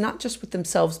generous, not just with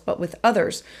themselves, but with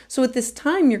others. So at this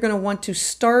time, you're going to want to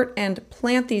start and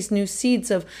plant these new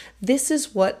seeds of, this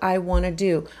is what I want to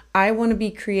do. I want to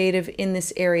be creative in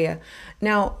this area.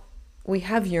 Now, we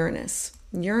have Uranus.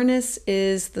 Uranus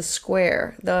is the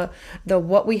square, the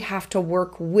what we have to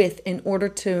work with in order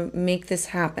to make this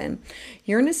happen.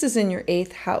 Uranus is in your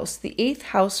 8th house. The 8th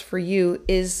house for you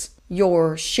is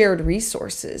your shared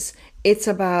resources. It's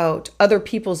about other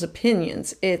people's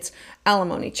opinions. It's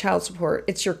alimony, child support.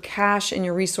 It's your cash and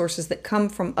your resources that come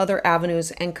from other avenues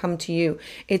and come to you.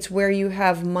 It's where you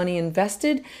have money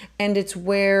invested, and it's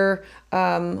where,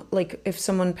 like if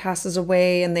someone passes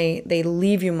away and they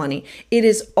leave you money. It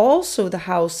is also the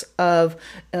house of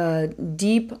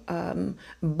deep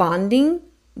bonding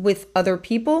with other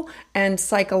people and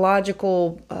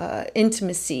psychological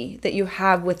intimacy that you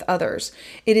have with others.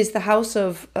 It is the house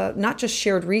of not just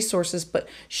shared resources, but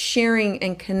sharing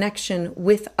and connection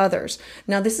with others.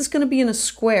 Now, this is going to be in a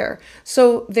square.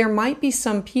 So there might be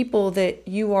some people that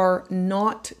you are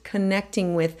not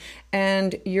connecting with,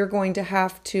 and you're going to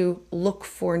have to look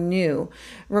for new.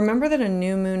 Remember that a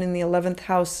new moon in the 11th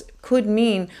house could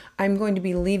mean I'm going to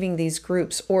be leaving these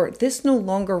groups, or this no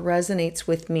longer resonates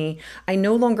with me. I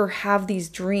no longer have these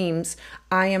dreams.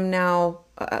 I am now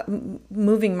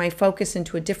moving my focus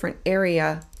into a different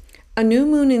area. A new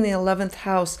moon in the 11th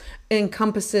house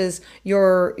encompasses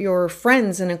your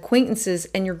friends and acquaintances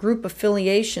and your group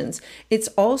affiliations. It's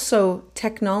also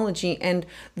technology and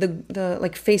the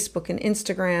like Facebook and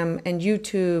Instagram and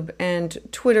YouTube and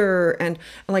Twitter and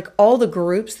like all the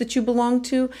groups that you belong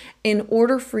to in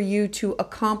order for you to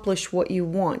accomplish what you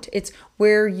want. It's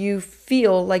where you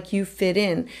feel like you fit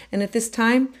in. And at this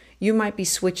time, you might be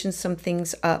switching some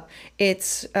things up.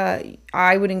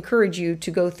 I would encourage you to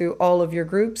go through all of your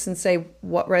groups and say,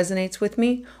 what resonates with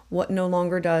me? What no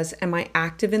longer does? Am I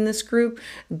active in this group?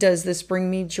 Does this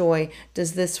bring me joy?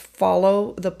 Does this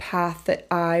follow the path that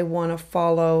I want to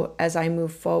follow as I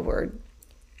move forward?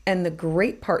 And the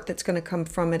great part that's going to come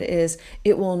from it is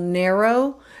it will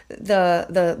narrow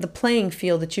the playing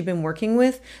field that you've been working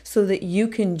with so that you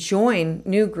can join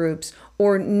new groups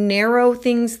or narrow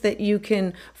things that you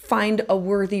can find a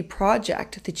worthy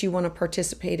project that you want to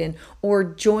participate in or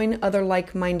join other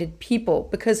like-minded people,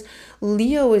 because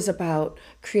Leo is about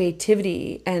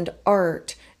creativity and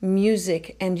art,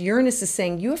 music, and Uranus is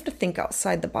saying you have to think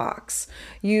outside the box.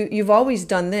 You've always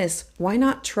done this. Why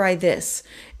not try this?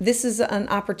 This is an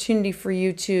opportunity for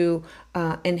you to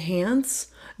enhance,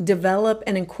 develop,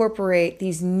 and incorporate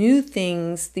these new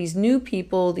things, these new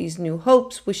people, these new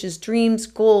hopes, wishes, dreams,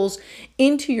 goals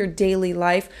into your daily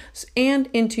life and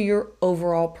into your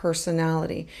overall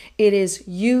personality. It is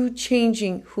you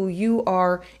changing who you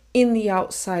are in the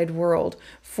outside world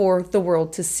for the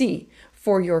world to see,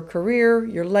 for your career,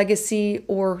 your legacy,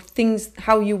 or things,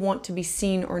 how you want to be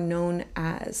seen or known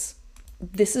as.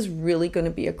 This is really going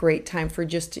to be a great time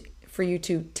for you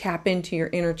to tap into your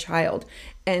inner child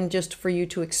and just for you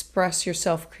to express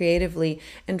yourself creatively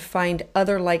and find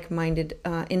other like-minded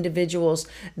individuals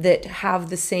that have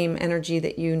the same energy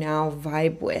that you now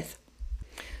vibe with.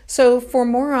 So for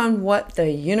more on what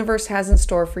the universe has in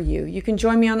store for you, you can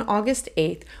join me on August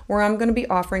 8th, where I'm going to be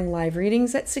offering live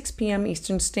readings at 6 p.m.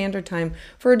 Eastern Standard Time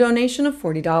for a donation of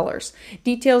 $40.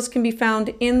 Details can be found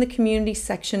in the community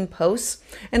section posts.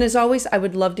 And as always, I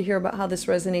would love to hear about how this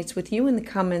resonates with you in the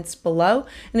comments below.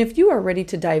 And if you are ready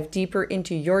to dive deeper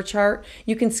into your chart,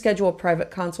 you can schedule a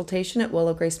private consultation at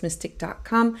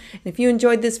willowgracemystic.com. And if you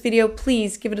enjoyed this video,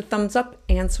 please give it a thumbs up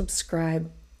and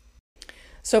subscribe.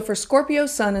 So for Scorpio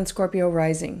Sun and Scorpio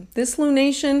Rising, this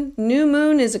lunation, new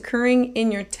moon, is occurring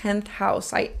in your 10th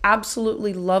house. I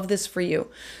absolutely love this for you.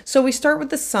 So we start with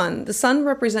the Sun. The Sun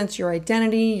represents your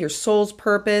identity, your soul's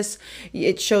purpose.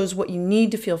 It shows what you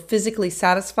need to feel physically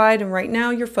satisfied. And right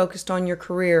now you're focused on your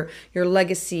career, your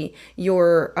legacy,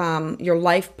 your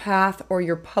life path, or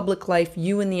your public life,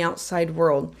 you in the outside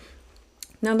world.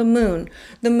 Now the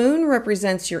moon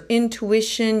represents your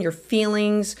intuition, your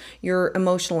feelings, your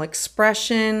emotional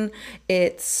expression.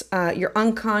 It's your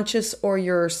unconscious or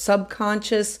your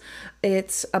subconscious.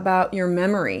 It's about your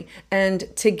memory.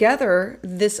 And together,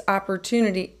 this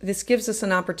gives us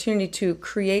an opportunity to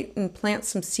create and plant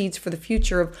some seeds for the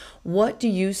future of what do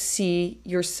you see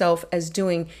yourself as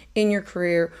doing in your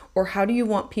career, or how do you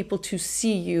want people to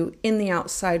see you in the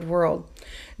outside world.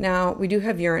 Now, we do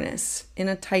have Uranus in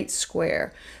a tight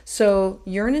square. So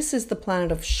Uranus is the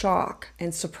planet of shock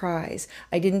and surprise.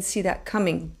 I didn't see that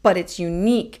coming, but it's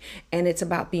unique and it's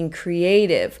about being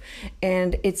creative.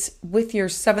 And it's with your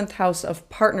 7th house of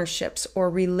partnerships or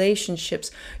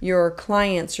relationships, your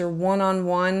clients, your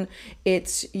one-on-one.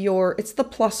 It's the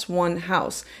 +1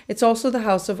 house. It's also the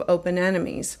house of open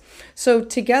enemies. So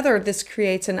together, this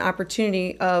creates an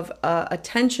opportunity of a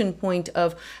tension point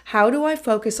of how do I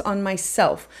focus on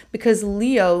myself? Because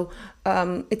Leo,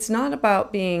 it's not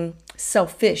about being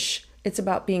selfish. It's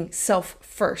about being self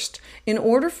first. In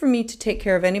order for me to take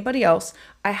care of anybody else,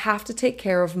 I have to take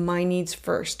care of my needs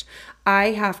first.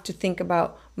 I have to think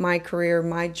about my career,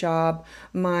 my job,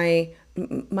 my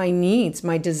needs,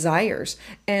 my desires.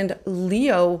 And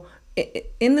Leo,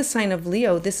 in the sign of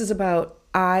Leo, this is about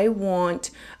I want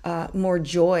more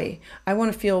joy. I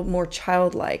want to feel more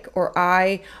childlike, or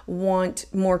I want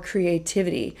more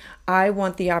creativity. I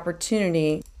want the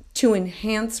opportunity to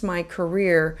enhance my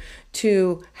career,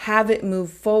 to have it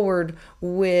move forward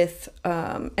with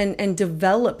and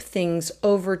develop things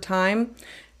over time.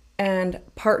 And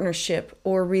partnership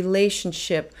or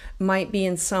relationship might be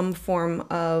in some form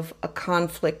of a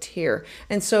conflict here.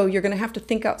 And so you're going to have to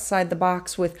think outside the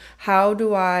box with how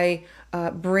do I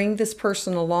bring this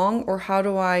person along, or how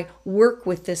do I work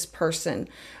with this person?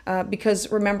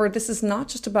 Because remember, this is not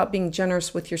just about being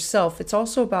generous with yourself. It's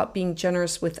also about being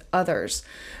generous with others.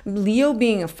 Leo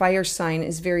being a fire sign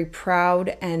is very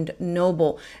proud and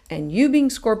noble. And you being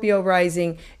Scorpio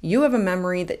rising, you have a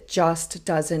memory that just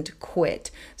doesn't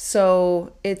quit.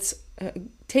 So it's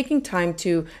taking time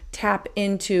to tap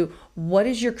into what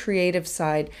is your creative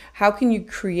side. How can you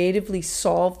creatively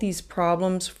solve these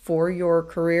problems for your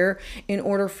career in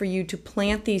order for you to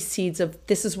plant these seeds of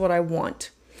this is what I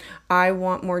want. I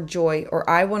want more joy, or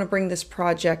I want to bring this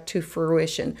project to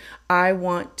fruition. I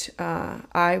want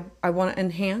to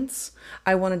enhance,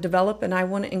 I want to develop, and I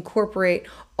want to incorporate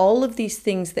all of these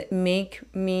things that make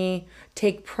me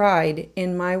take pride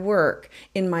in my work,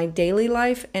 in my daily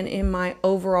life, and in my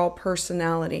overall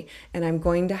personality. And I'm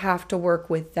going to have to work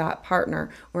with that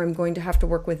partner, or I'm going to have to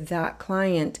work with that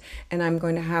client, and I'm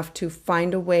going to have to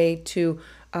find a way to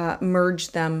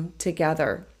merge them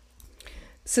together.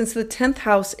 Since the 10th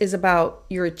house is about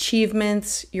your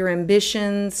achievements, your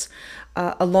ambitions,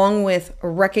 along with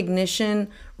recognition,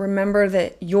 remember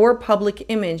that your public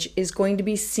image is going to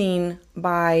be seen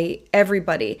by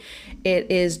everybody. It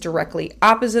is directly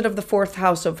opposite of the 4th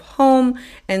house of home.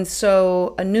 And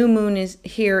so a new moon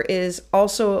is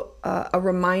also a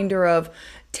reminder of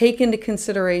take into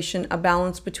consideration a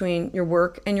balance between your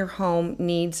work and your home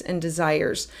needs and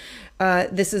desires.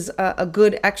 This is a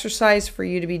good exercise for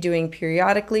you to be doing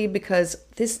periodically, because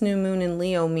this new moon in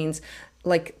Leo means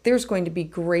like there's going to be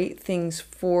great things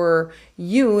for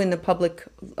you in the public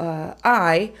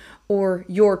eye or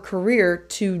your career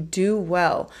to do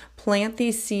well. Plant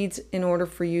these seeds in order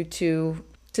for you to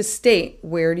state,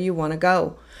 where do you want to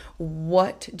go?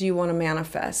 What do you want to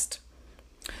manifest?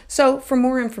 So for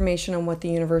more information on what the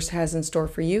universe has in store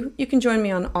for you, you can join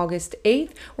me on August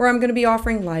 8th, where I'm going to be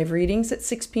offering live readings at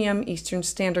 6 p.m. Eastern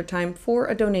Standard Time for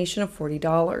a donation of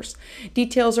 $40.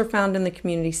 Details are found in the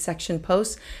community section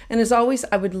posts. And as always,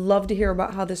 I would love to hear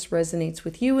about how this resonates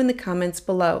with you in the comments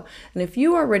below. And if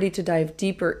you are ready to dive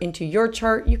deeper into your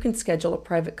chart, you can schedule a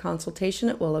private consultation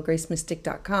at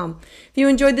willowgracemystic.com. If you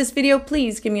enjoyed this video,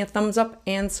 please give me a thumbs up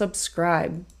and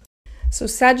subscribe. So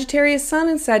Sagittarius Sun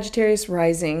and Sagittarius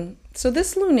Rising. So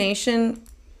this lunation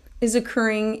is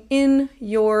occurring in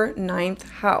your 9th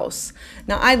house.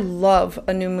 Now, I love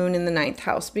a new moon in the 9th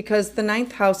house because the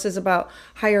 9th house is about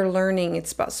higher learning.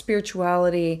 It's about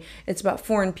spirituality. It's about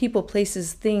foreign people,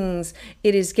 places, things.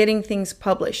 It is getting things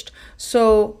published.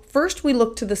 So first we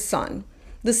look to the sun.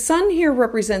 The sun here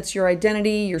represents your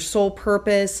identity, your soul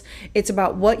purpose. It's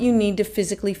about what you need to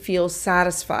physically feel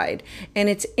satisfied. And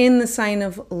it's in the sign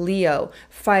of Leo,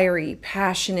 fiery,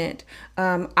 passionate.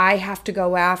 I have to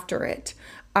go after it.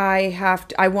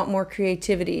 I want more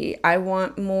creativity. I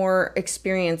want more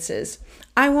experiences.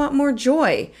 I want more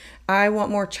joy. I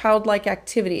want more childlike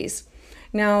activities.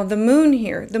 Now, the moon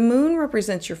here, the moon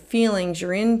represents your feelings,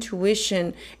 your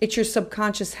intuition. It's your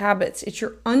subconscious habits. It's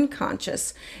your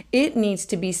unconscious. It needs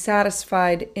to be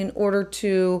satisfied in order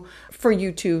for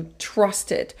you to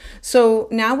trust it. So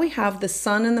now we have the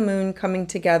sun and the moon coming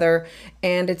together,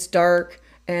 and it's dark,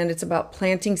 and it's about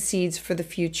planting seeds for the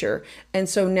future. And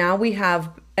so now we have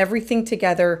everything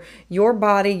together: your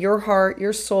body, your heart,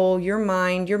 your soul, your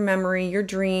mind, your memory, your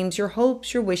dreams, your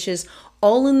hopes, your wishes,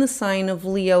 all in the sign of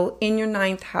Leo in your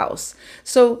 9th house.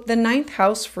 So the 9th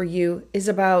house for you is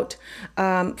about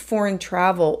foreign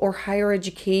travel or higher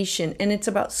education, and it's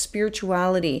about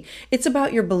spirituality. It's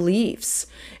about your beliefs,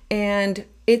 and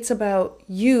it's about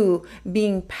you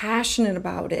being passionate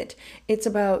about it. It's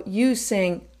about you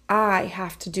saying, I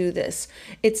have to do this.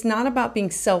 It's not about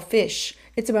being selfish.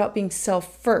 It's about being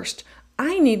self first.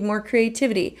 I need more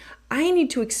creativity. I need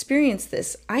to experience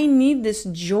this. I need this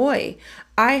joy.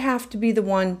 I have to be the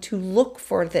one to look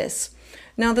for this.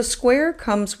 Now, the square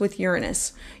comes with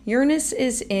Uranus. Uranus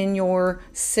is in your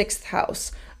 6th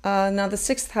house. Now, the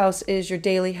 6th house is your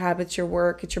daily habits, your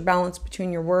work. It's your balance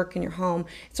between your work and your home.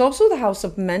 It's also the house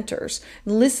of mentors,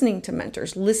 listening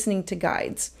to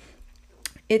guides.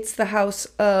 It's the house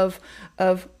of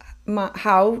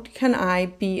how can I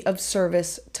be of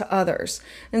service to others?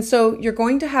 And so you're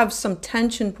going to have some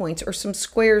tension points or some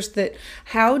squares that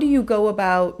how do you go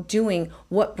about doing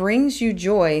what brings you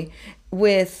joy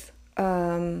with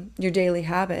your daily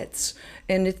habits?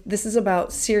 And this is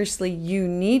about, seriously, you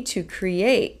need to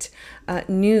create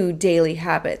new daily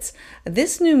habits.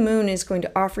 This new moon is going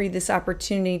to offer you this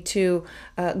opportunity to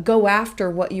go after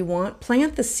what you want,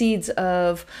 plant the seeds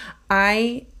of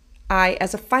I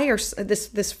as a fire,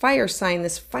 this fire sign,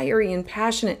 this fiery and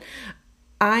passionate,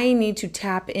 I need to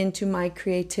tap into my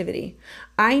creativity.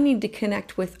 I need to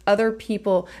connect with other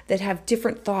people that have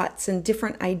different thoughts and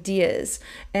different ideas.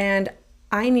 And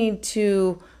I need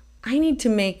to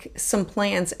make some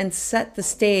plans and set the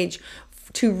stage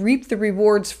to reap the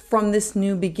rewards from this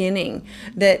new beginning.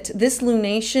 That this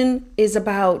lunation is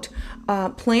about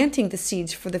planting the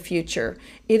seeds for the future.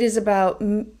 It is about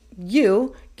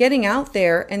you getting out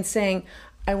there and saying,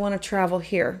 I want to travel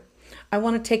here. I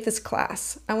want to take this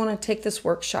class. I want to take this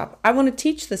workshop. I want to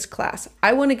teach this class.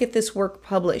 I want to get this work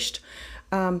published.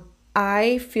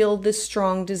 I feel this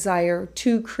strong desire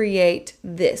to create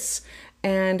this.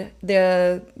 And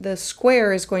the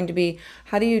square is going to be,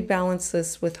 how do you balance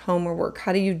this with home or work?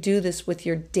 How do you do this with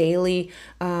your daily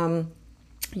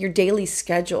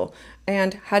schedule?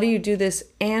 And how do you do this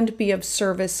and be of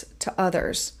service to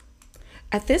others?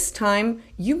 At this time,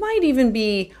 you might even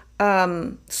be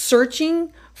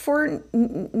searching for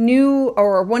new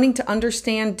or wanting to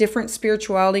understand different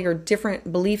spirituality or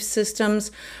different belief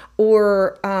systems,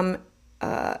 or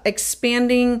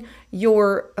expanding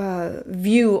your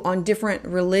view on different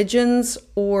religions,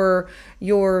 or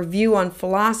your view on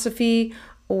philosophy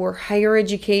or higher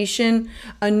education.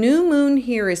 A new moon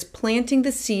here is planting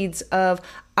the seeds of,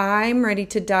 I'm ready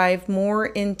to dive more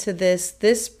into this.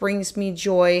 This brings me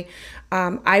joy.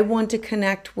 I want to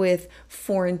connect with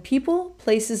foreign people,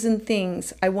 places, and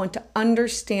things. I want to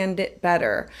understand it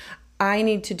better. I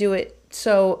need to do it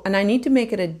and I need to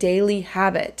make it a daily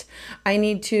habit. I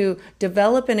need to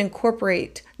develop and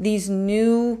incorporate these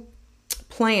new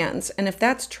plans. And if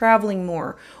that's traveling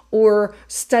more, or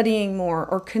studying more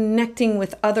or connecting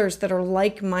with others that are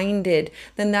like-minded,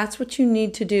 then that's what you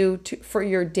need to do for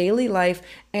your daily life,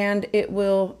 and it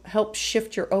will help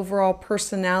shift your overall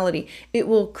personality. It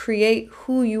will create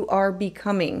who you are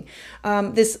becoming.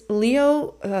 This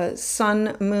Leo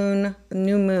sun, moon,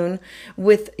 new moon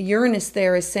with Uranus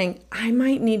there is saying, I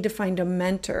might need to find a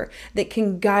mentor that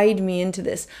can guide me into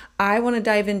this. I want to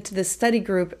dive into this study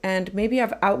group, and maybe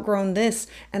I've outgrown this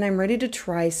and I'm ready to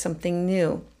try something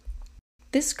new.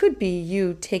 This could be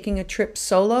you taking a trip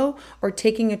solo or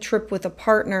taking a trip with a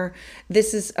partner.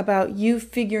 This is about you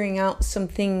figuring out some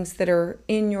things that are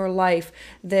in your life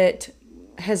that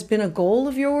has been a goal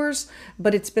of yours,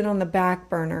 but it's been on the back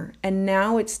burner. And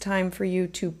now it's time for you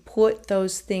to put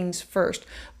those things first.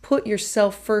 Put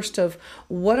yourself first of,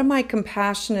 what am I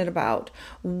compassionate about?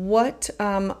 What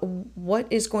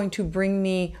is going to bring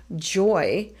me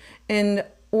joy in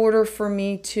order for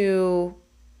me to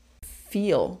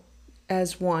feel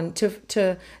as one,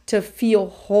 to feel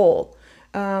whole.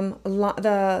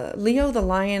 The Leo, the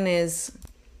lion, is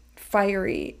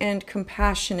fiery and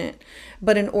compassionate,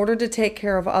 but in order to take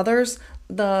care of others,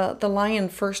 the lion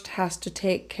first has to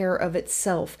take care of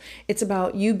itself. It's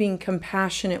about you being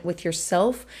compassionate with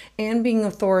yourself and being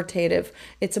authoritative.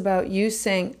 It's about you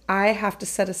saying, I have to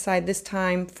set aside this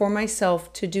time for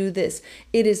myself to do this.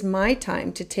 It is my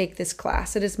time to take this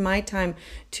class. It is my time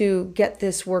to get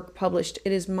this work published.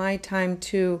 It is my time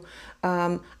to,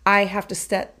 I have to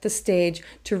set the stage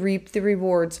to reap the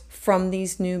rewards from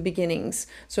these new beginnings.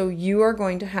 So you are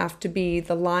going to have to be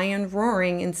the lion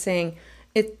roaring and saying,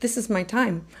 this is my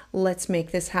time. Let's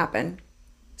make this happen.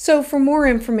 So for more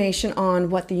information on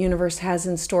what the universe has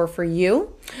in store for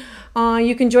you,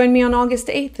 you can join me on August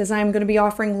 8th as I'm going to be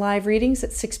offering live readings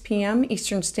at 6 p.m.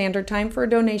 Eastern Standard Time for a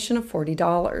donation of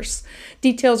 $40.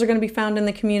 Details are going to be found in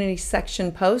the community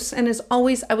section posts. And as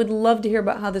always, I would love to hear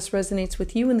about how this resonates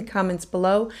with you in the comments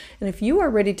below. And if you are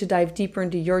ready to dive deeper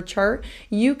into your chart,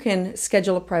 you can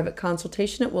schedule a private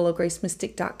consultation at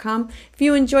willowgracemystic.com. If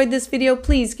you enjoyed this video,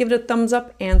 please give it a thumbs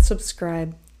up and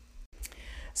subscribe.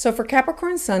 So for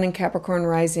Capricorn Sun and Capricorn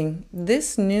Rising,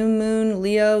 this new moon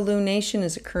Leo lunation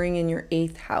is occurring in your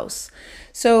 8th house.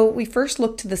 So we first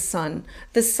look to the sun.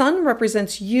 The sun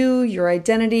represents you, your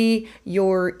identity,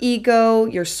 your ego,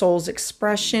 your soul's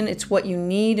expression. It's what you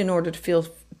need in order to feel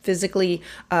physically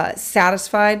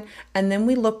satisfied. And then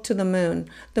we look to the moon.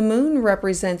 The moon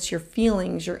represents your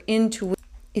feelings, your intuition.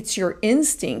 It's your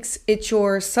instincts, it's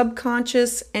your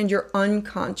subconscious and your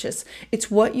unconscious.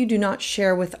 It's what you do not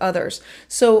share with others.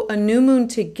 So a new moon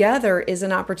together is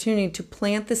an opportunity to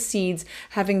plant the seeds,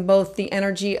 having both the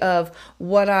energy of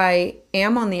what I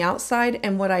am on the outside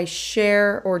and what I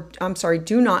share, or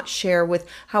do not share with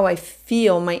how I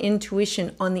feel, my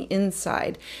intuition on the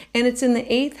inside. And it's in the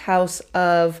 8th house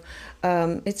of,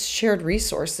 it's shared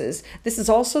resources. This is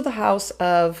also the house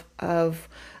of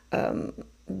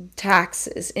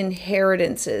taxes,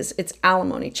 inheritances, it's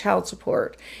alimony, child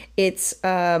support. It's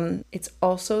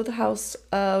also the house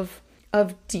of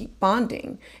deep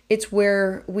bonding. It's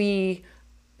where we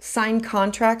sign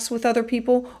contracts with other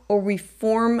people or we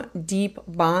form deep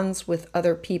bonds with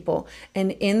other people.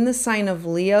 And in the sign of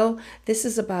Leo, this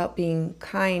is about being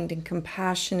kind and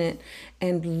compassionate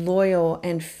and loyal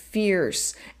and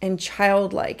fierce and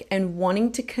childlike and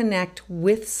wanting to connect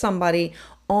with somebody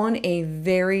on a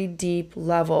very deep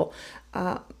level.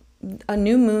 A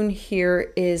new moon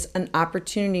here is an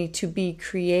opportunity to be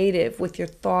creative with your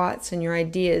thoughts and your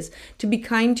ideas, to be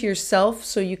kind to yourself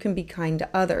so you can be kind to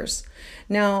others.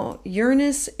 Now,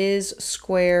 Uranus is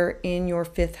square in your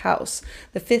 5th house.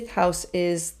 The 5th house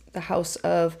is the house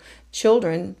of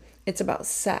children. It's about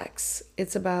sex.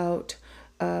 It's about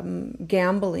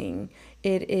gambling.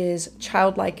 It is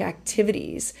childlike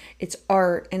activities, it's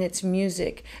art, and it's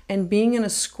music. And being in a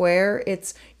square,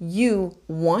 it's you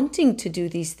wanting to do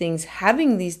these things,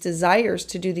 having these desires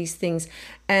to do these things,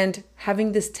 and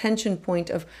having this tension point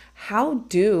of, how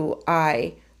do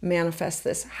I manifest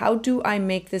this? How do I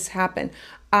make this happen?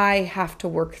 I have to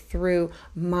work through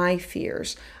my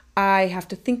fears. I have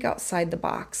to think outside the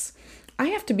box. I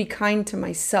have to be kind to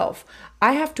myself.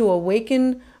 I have to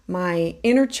awaken my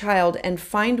inner child and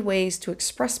find ways to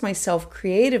express myself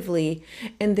creatively,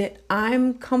 and that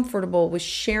I'm comfortable with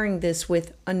sharing this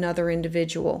with another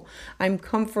individual. I'm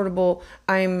comfortable,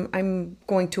 I'm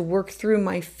going to work through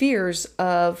my fears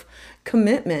of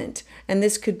commitment, and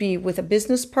this could be with a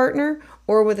business partner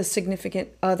or with a significant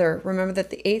other. Remember that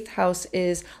the 8th house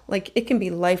is like, it can be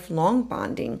lifelong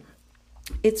bonding.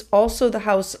 It's also the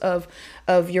house of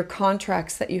your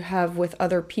contracts that you have with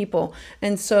other people.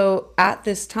 And so at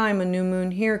this time, a new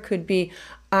moon here could be,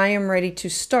 I am ready to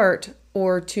start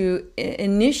or to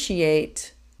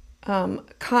initiate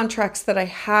contracts that I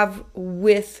have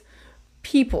with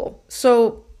people.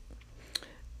 So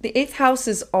the eighth house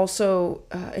is also,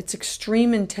 it's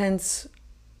extreme intense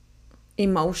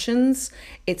emotions,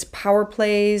 it's power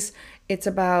plays, it's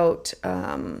about,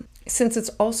 since it's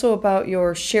also about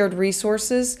your shared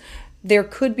resources, there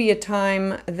could be a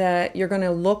time that you're going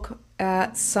to look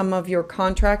at some of your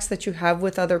contracts that you have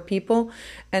with other people,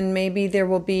 and maybe there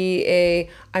will be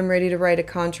I'm ready to write a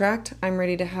contract. I'm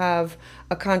ready to have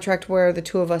a contract where the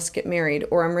two of us get married,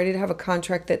 or I'm ready to have a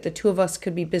contract that the two of us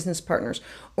could be business partners,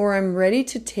 or I'm ready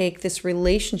to take this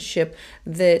relationship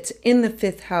that's in the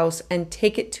fifth house and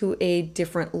take it to a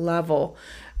different level.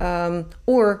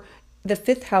 Or the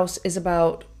fifth house is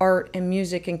about art and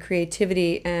music and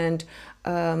creativity and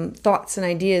thoughts and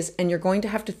ideas, and you're going to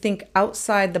have to think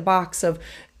outside the box of,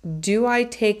 do I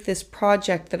take this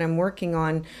project that I'm working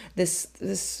on,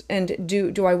 and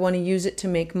do I want to use it to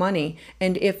make money?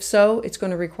 And if so, it's going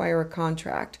to require a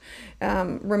contract.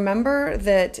 Remember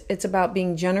that it's about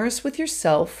being generous with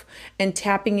yourself and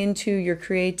tapping into your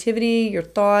creativity, your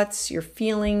thoughts, your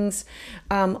feelings.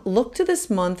 Look to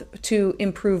this month to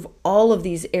improve all of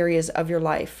these areas of your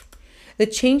life. The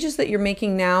changes that you're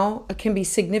making now can be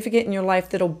significant in your life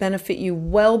that'll benefit you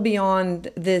well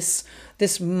beyond this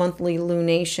monthly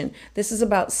lunation. This is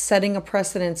about setting a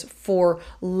precedence for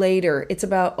later. It's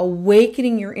about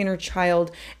awakening your inner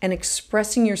child and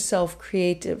expressing yourself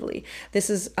creatively. This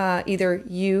is either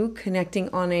you connecting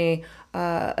on a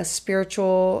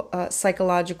spiritual,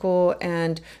 psychological,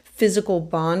 and physical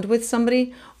bond with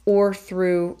somebody, or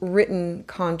through written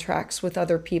contracts with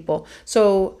other people.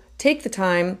 So take the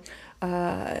time.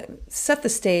 Set the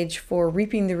stage for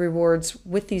reaping the rewards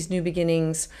with these new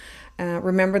beginnings.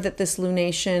 Remember that this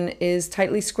lunation is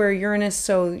tightly square Uranus,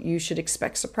 so you should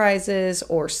expect surprises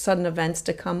or sudden events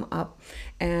to come up.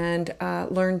 And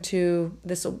learn to,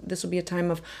 this will be a time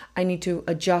of, I need to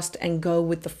adjust and go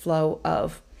with the flow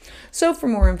of. So for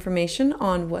more information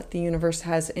on what the universe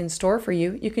has in store for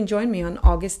you, you can join me on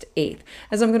August 8th,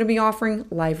 as I'm going to be offering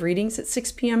live readings at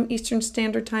 6 p.m. Eastern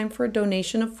Standard Time for a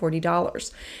donation of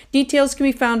 $40. Details can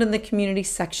be found in the community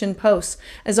section posts.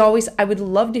 As always, I would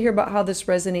love to hear about how this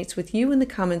resonates with you in the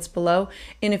comments below.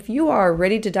 And if you are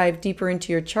ready to dive deeper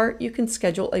into your chart, you can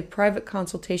schedule a private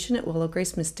consultation at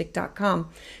willowgracemystic.com.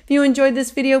 If you enjoyed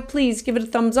this video, please give it a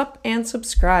thumbs up and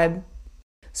subscribe.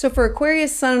 So for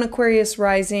Aquarius Sun and Aquarius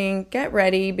Rising, get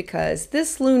ready, because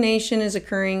this lunation is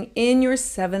occurring in your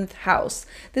 7th house.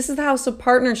 This is the house of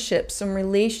partnerships and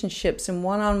relationships and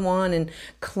one-on-one and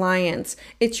clients.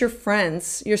 It's your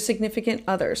friends, your significant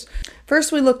others.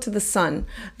 First, we look to the Sun.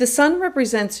 The Sun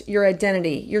represents your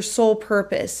identity, your sole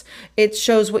purpose. It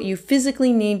shows what you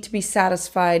physically need to be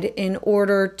satisfied in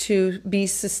order to be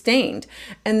sustained.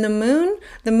 And the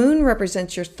Moon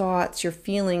represents your thoughts, your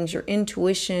feelings, your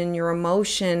intuition, your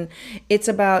emotion. It's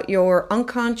about your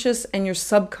unconscious and your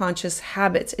subconscious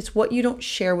habits. It's what you don't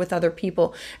share with other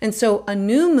people. And so a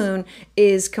new moon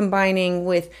is combining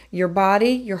with your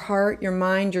body, your heart, your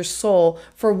mind, your soul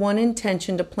for one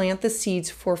intention: to plant the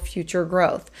seeds for future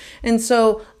growth. And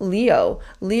so Leo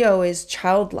is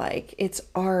childlike. It's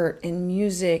art and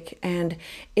music, and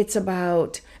it's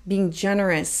about being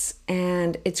generous,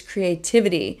 and it's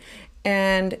creativity.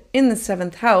 And in the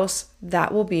 7th house,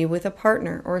 that will be with a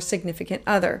partner or a significant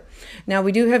other. Now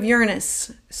we do have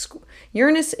Uranus.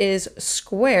 Uranus is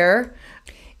square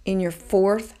in your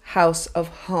 4th house of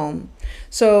home.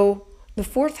 So the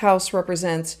 4th house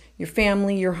represents your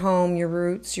family, your home, your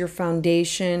roots, your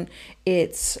foundation.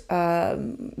 It's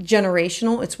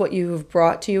generational. It's what you have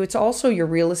brought to you. It's also your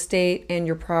real estate and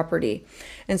your property.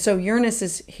 And so Uranus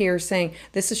is here saying,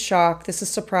 this is shock, this is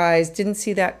surprise, didn't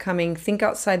see that coming, think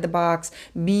outside the box,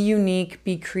 be unique,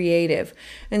 be creative.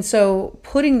 And so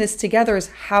putting this together is,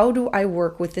 how do I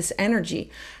work with this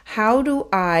energy? How do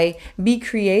I be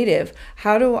creative?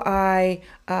 How do I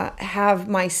have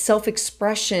my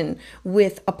self-expression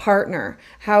with a partner?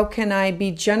 How can I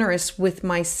be generous with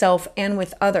myself and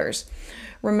with others?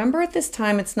 Remember, at this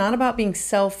time, it's not about being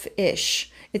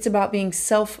selfish. It's about being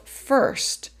self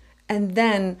first, and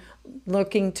then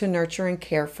looking to nurture and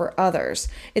care for others.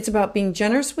 It's about being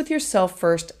generous with yourself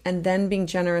first, and then being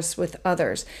generous with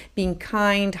others. Being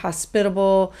kind,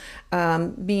 hospitable,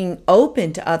 being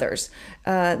open to others.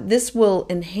 This will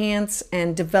enhance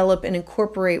and develop and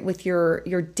incorporate with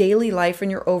your daily life and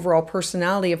your overall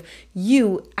personality of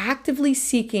you actively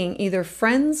seeking either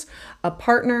friends, a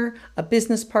partner, a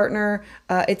business partner.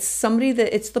 It's somebody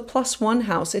that, it's the +1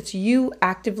 house. It's you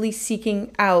actively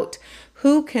seeking out,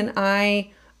 who can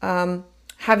I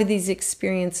having these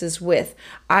experiences with.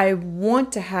 I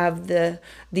want to have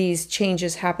these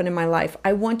changes happen in my life.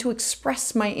 I want to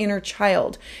express my inner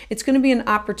child. It's going to be an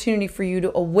opportunity for you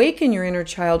to awaken your inner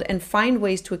child and find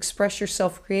ways to express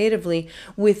yourself creatively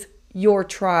with your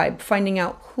tribe, finding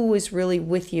out who is really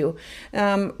with you.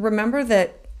 Remember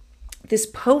that this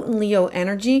potent Leo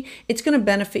energy, it's going to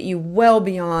benefit you well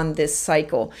beyond this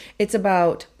cycle. It's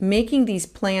about making these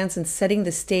plans and setting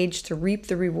the stage to reap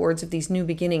the rewards of these new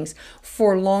beginnings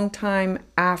for a long time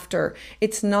after.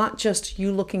 It's not just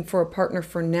you looking for a partner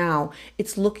for now.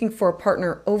 It's looking for a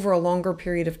partner over a longer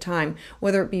period of time,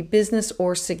 whether it be business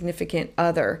or significant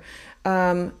other.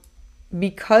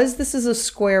 Because this is a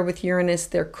square with Uranus,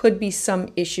 there could be some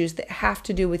issues that have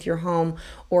to do with your home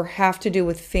or have to do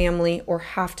with family or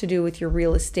have to do with your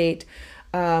real estate.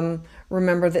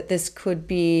 Remember that this could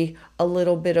be a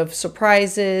little bit of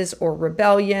surprises or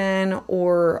rebellion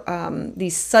or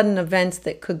these sudden events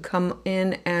that could come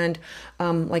in and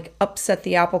like upset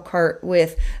the apple cart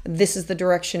with this is the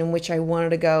direction in which I wanted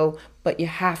to go, but you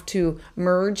have to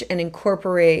merge and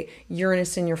incorporate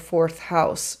Uranus in your fourth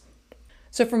house.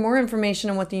 So for more information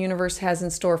on what the universe has in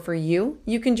store for you,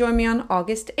 you can join me on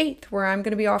August 8th, where I'm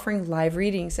going to be offering live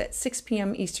readings at 6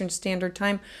 p.m. Eastern Standard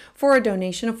Time for a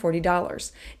donation of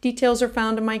 $40. Details are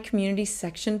found in my community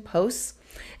section posts.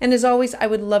 And as always, I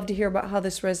would love to hear about how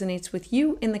this resonates with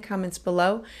you in the comments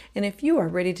below. And if you are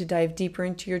ready to dive deeper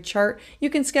into your chart, you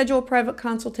can schedule a private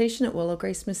consultation at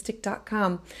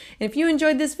willowgracemystic.com. And if you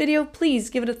enjoyed this video, please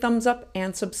give it a thumbs up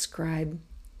and subscribe.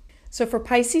 So for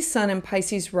Pisces Sun and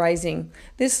Pisces Rising,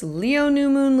 this Leo new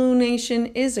moon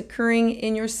lunation is occurring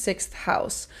in your 6th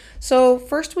house. So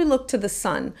first we look to the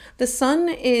Sun. The Sun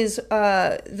is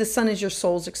your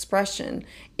soul's expression.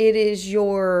 It is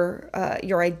your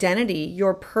identity,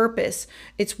 your purpose.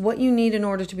 It's what you need in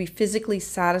order to be physically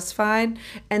satisfied.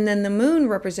 And then the Moon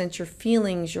represents your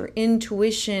feelings, your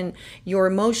intuition, your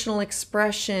emotional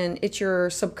expression. It's your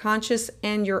subconscious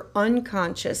and your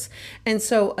unconscious. And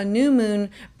so a new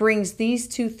moon brings these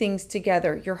two things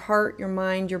together, your heart, your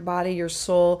mind, your body, your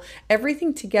soul,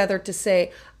 everything together to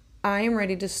say, I am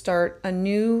ready to start a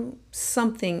new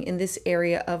something in this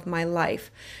area of my life.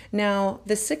 Now,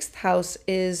 the 6th house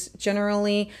is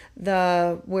generally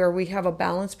where we have a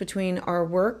balance between our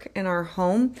work and our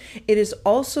home. It is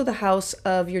also the house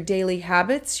of your daily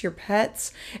habits, your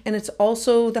pets, and it's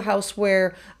also the house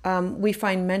where we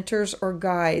find mentors or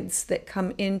guides that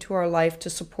come into our life to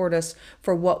support us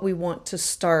for what we want to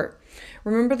start.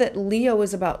 Remember that Leo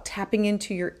is about tapping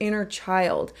into your inner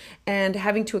child and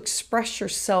having to express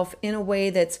yourself in a way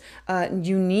that's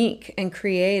unique and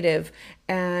creative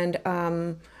and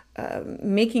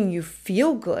making you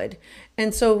feel good.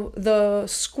 And so the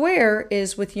square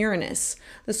is with Uranus.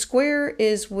 The square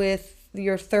is with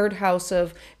your 3rd house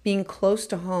of being close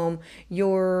to home,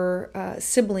 your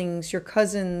siblings, your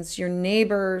cousins, your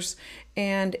neighbors,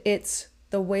 and it's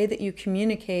the way that you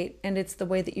communicate, and it's the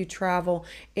way that you travel.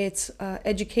 It's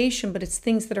education, but it's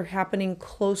things that are happening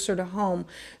closer to home.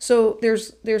 So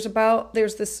there's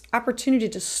this opportunity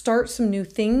to start some new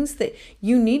things that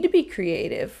you need to be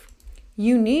creative.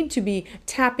 You need to be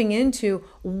tapping into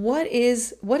what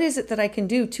is it that I can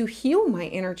do to heal my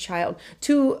inner child,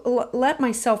 to let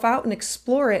myself out and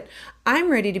explore it.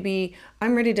 I'm ready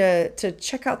to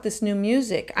check out this new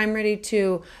music. I'm ready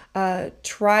to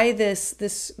try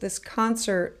this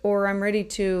concert, or I'm ready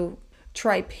to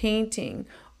try painting,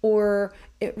 or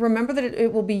remember that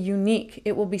it will be unique.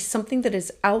 It will be something that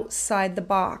is outside the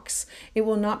box. It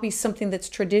will not be something that's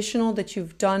traditional that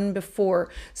you've done before.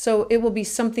 So it will be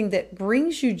something that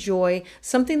brings you joy,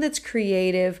 something that's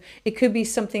creative. It could be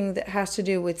something that has to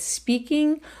do with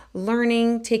speaking,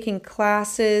 learning, taking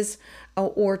classes,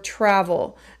 or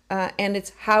travel. And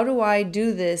it's, how do I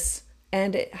do this?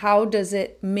 And how does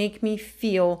it make me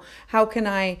feel? How can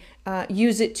I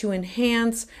use it to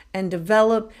enhance and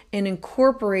develop and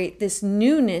incorporate this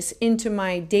newness into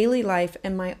my daily life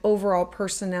and my overall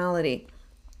personality?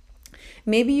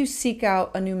 Maybe you seek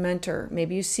out a new mentor.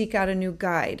 Maybe you seek out a new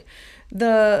guide.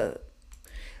 The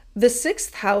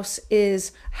 6th house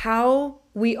is how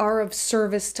we are of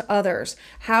service to others.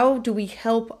 How do we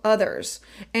help others?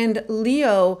 And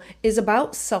Leo is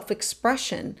about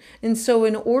self-expression. And so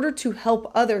in order to help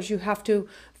others, you have to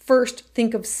first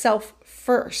think of self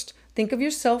first. Think of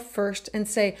yourself first and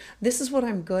say, this is what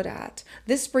I'm good at.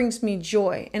 This brings me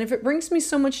joy. And if it brings me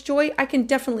so much joy, I can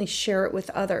definitely share it with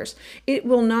others. It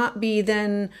will not be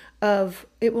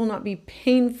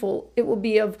painful. It will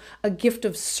be of a gift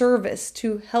of service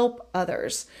to help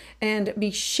others and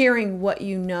be sharing what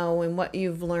you know and what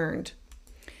you've learned.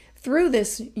 Through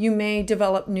this, you may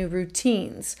develop new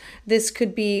routines. This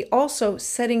could be also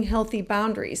setting healthy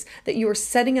boundaries, that you are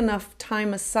setting enough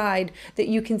time aside that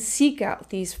you can seek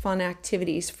out these fun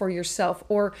activities for yourself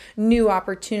or new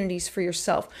opportunities for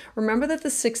yourself. Remember that the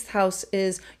sixth house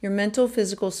is your mental,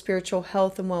 physical, spiritual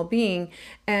health and well-being,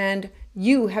 and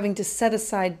you having to set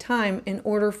aside time in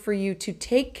order for you to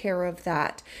take care of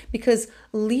that, because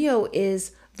Leo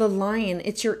is the lion.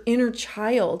 It's your inner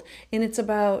child, and it's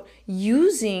about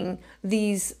using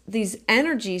these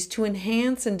energies to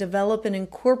enhance and develop and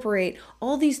incorporate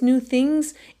all these new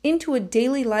things into a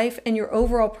daily life and your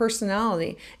overall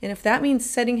personality. And if that means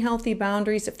setting healthy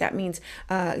boundaries, if that means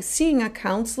seeing a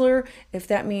counselor, if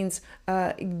that means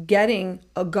getting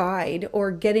a guide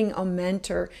or getting a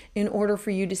mentor in order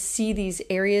for you to see these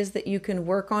areas that you can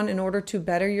work on in order to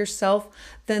better yourself,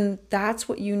 then that's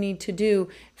what you need to do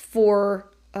for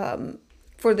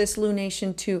this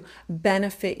lunation to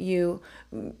benefit you,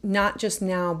 not just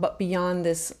now, but beyond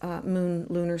this moon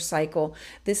lunar cycle.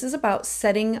 This is about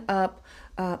setting up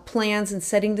plans and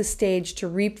setting the stage to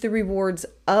reap the rewards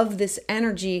of this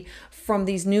energy from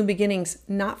these new beginnings,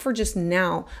 not for just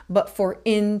now, but for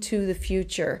into the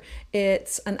future.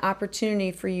 It's an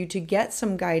opportunity for you to get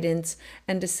some guidance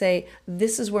and to say,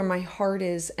 this is where my heart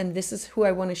is, and this is who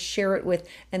I want to share it with,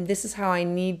 and this is how I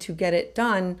need to get it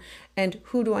done, and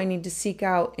who do I need to seek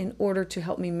out in order to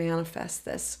help me manifest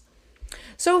this.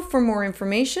 So for more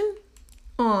information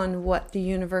on what the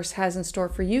universe has in store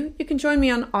for you, you can join me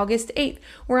on August 8th,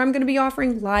 where I'm going to be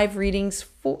offering live readings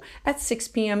at 6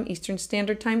 p.m. Eastern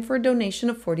Standard Time for a donation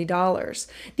of $40.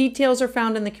 Details are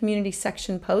found in the community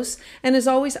section posts. And as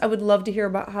always, I would love to hear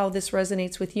about how this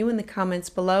resonates with you in the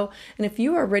comments below. And if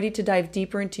you are ready to dive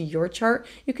deeper into your chart,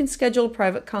 you can schedule a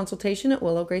private consultation at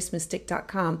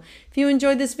willowgracemystic.com. If you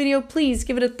enjoyed this video, please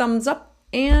give it a thumbs up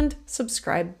and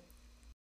subscribe.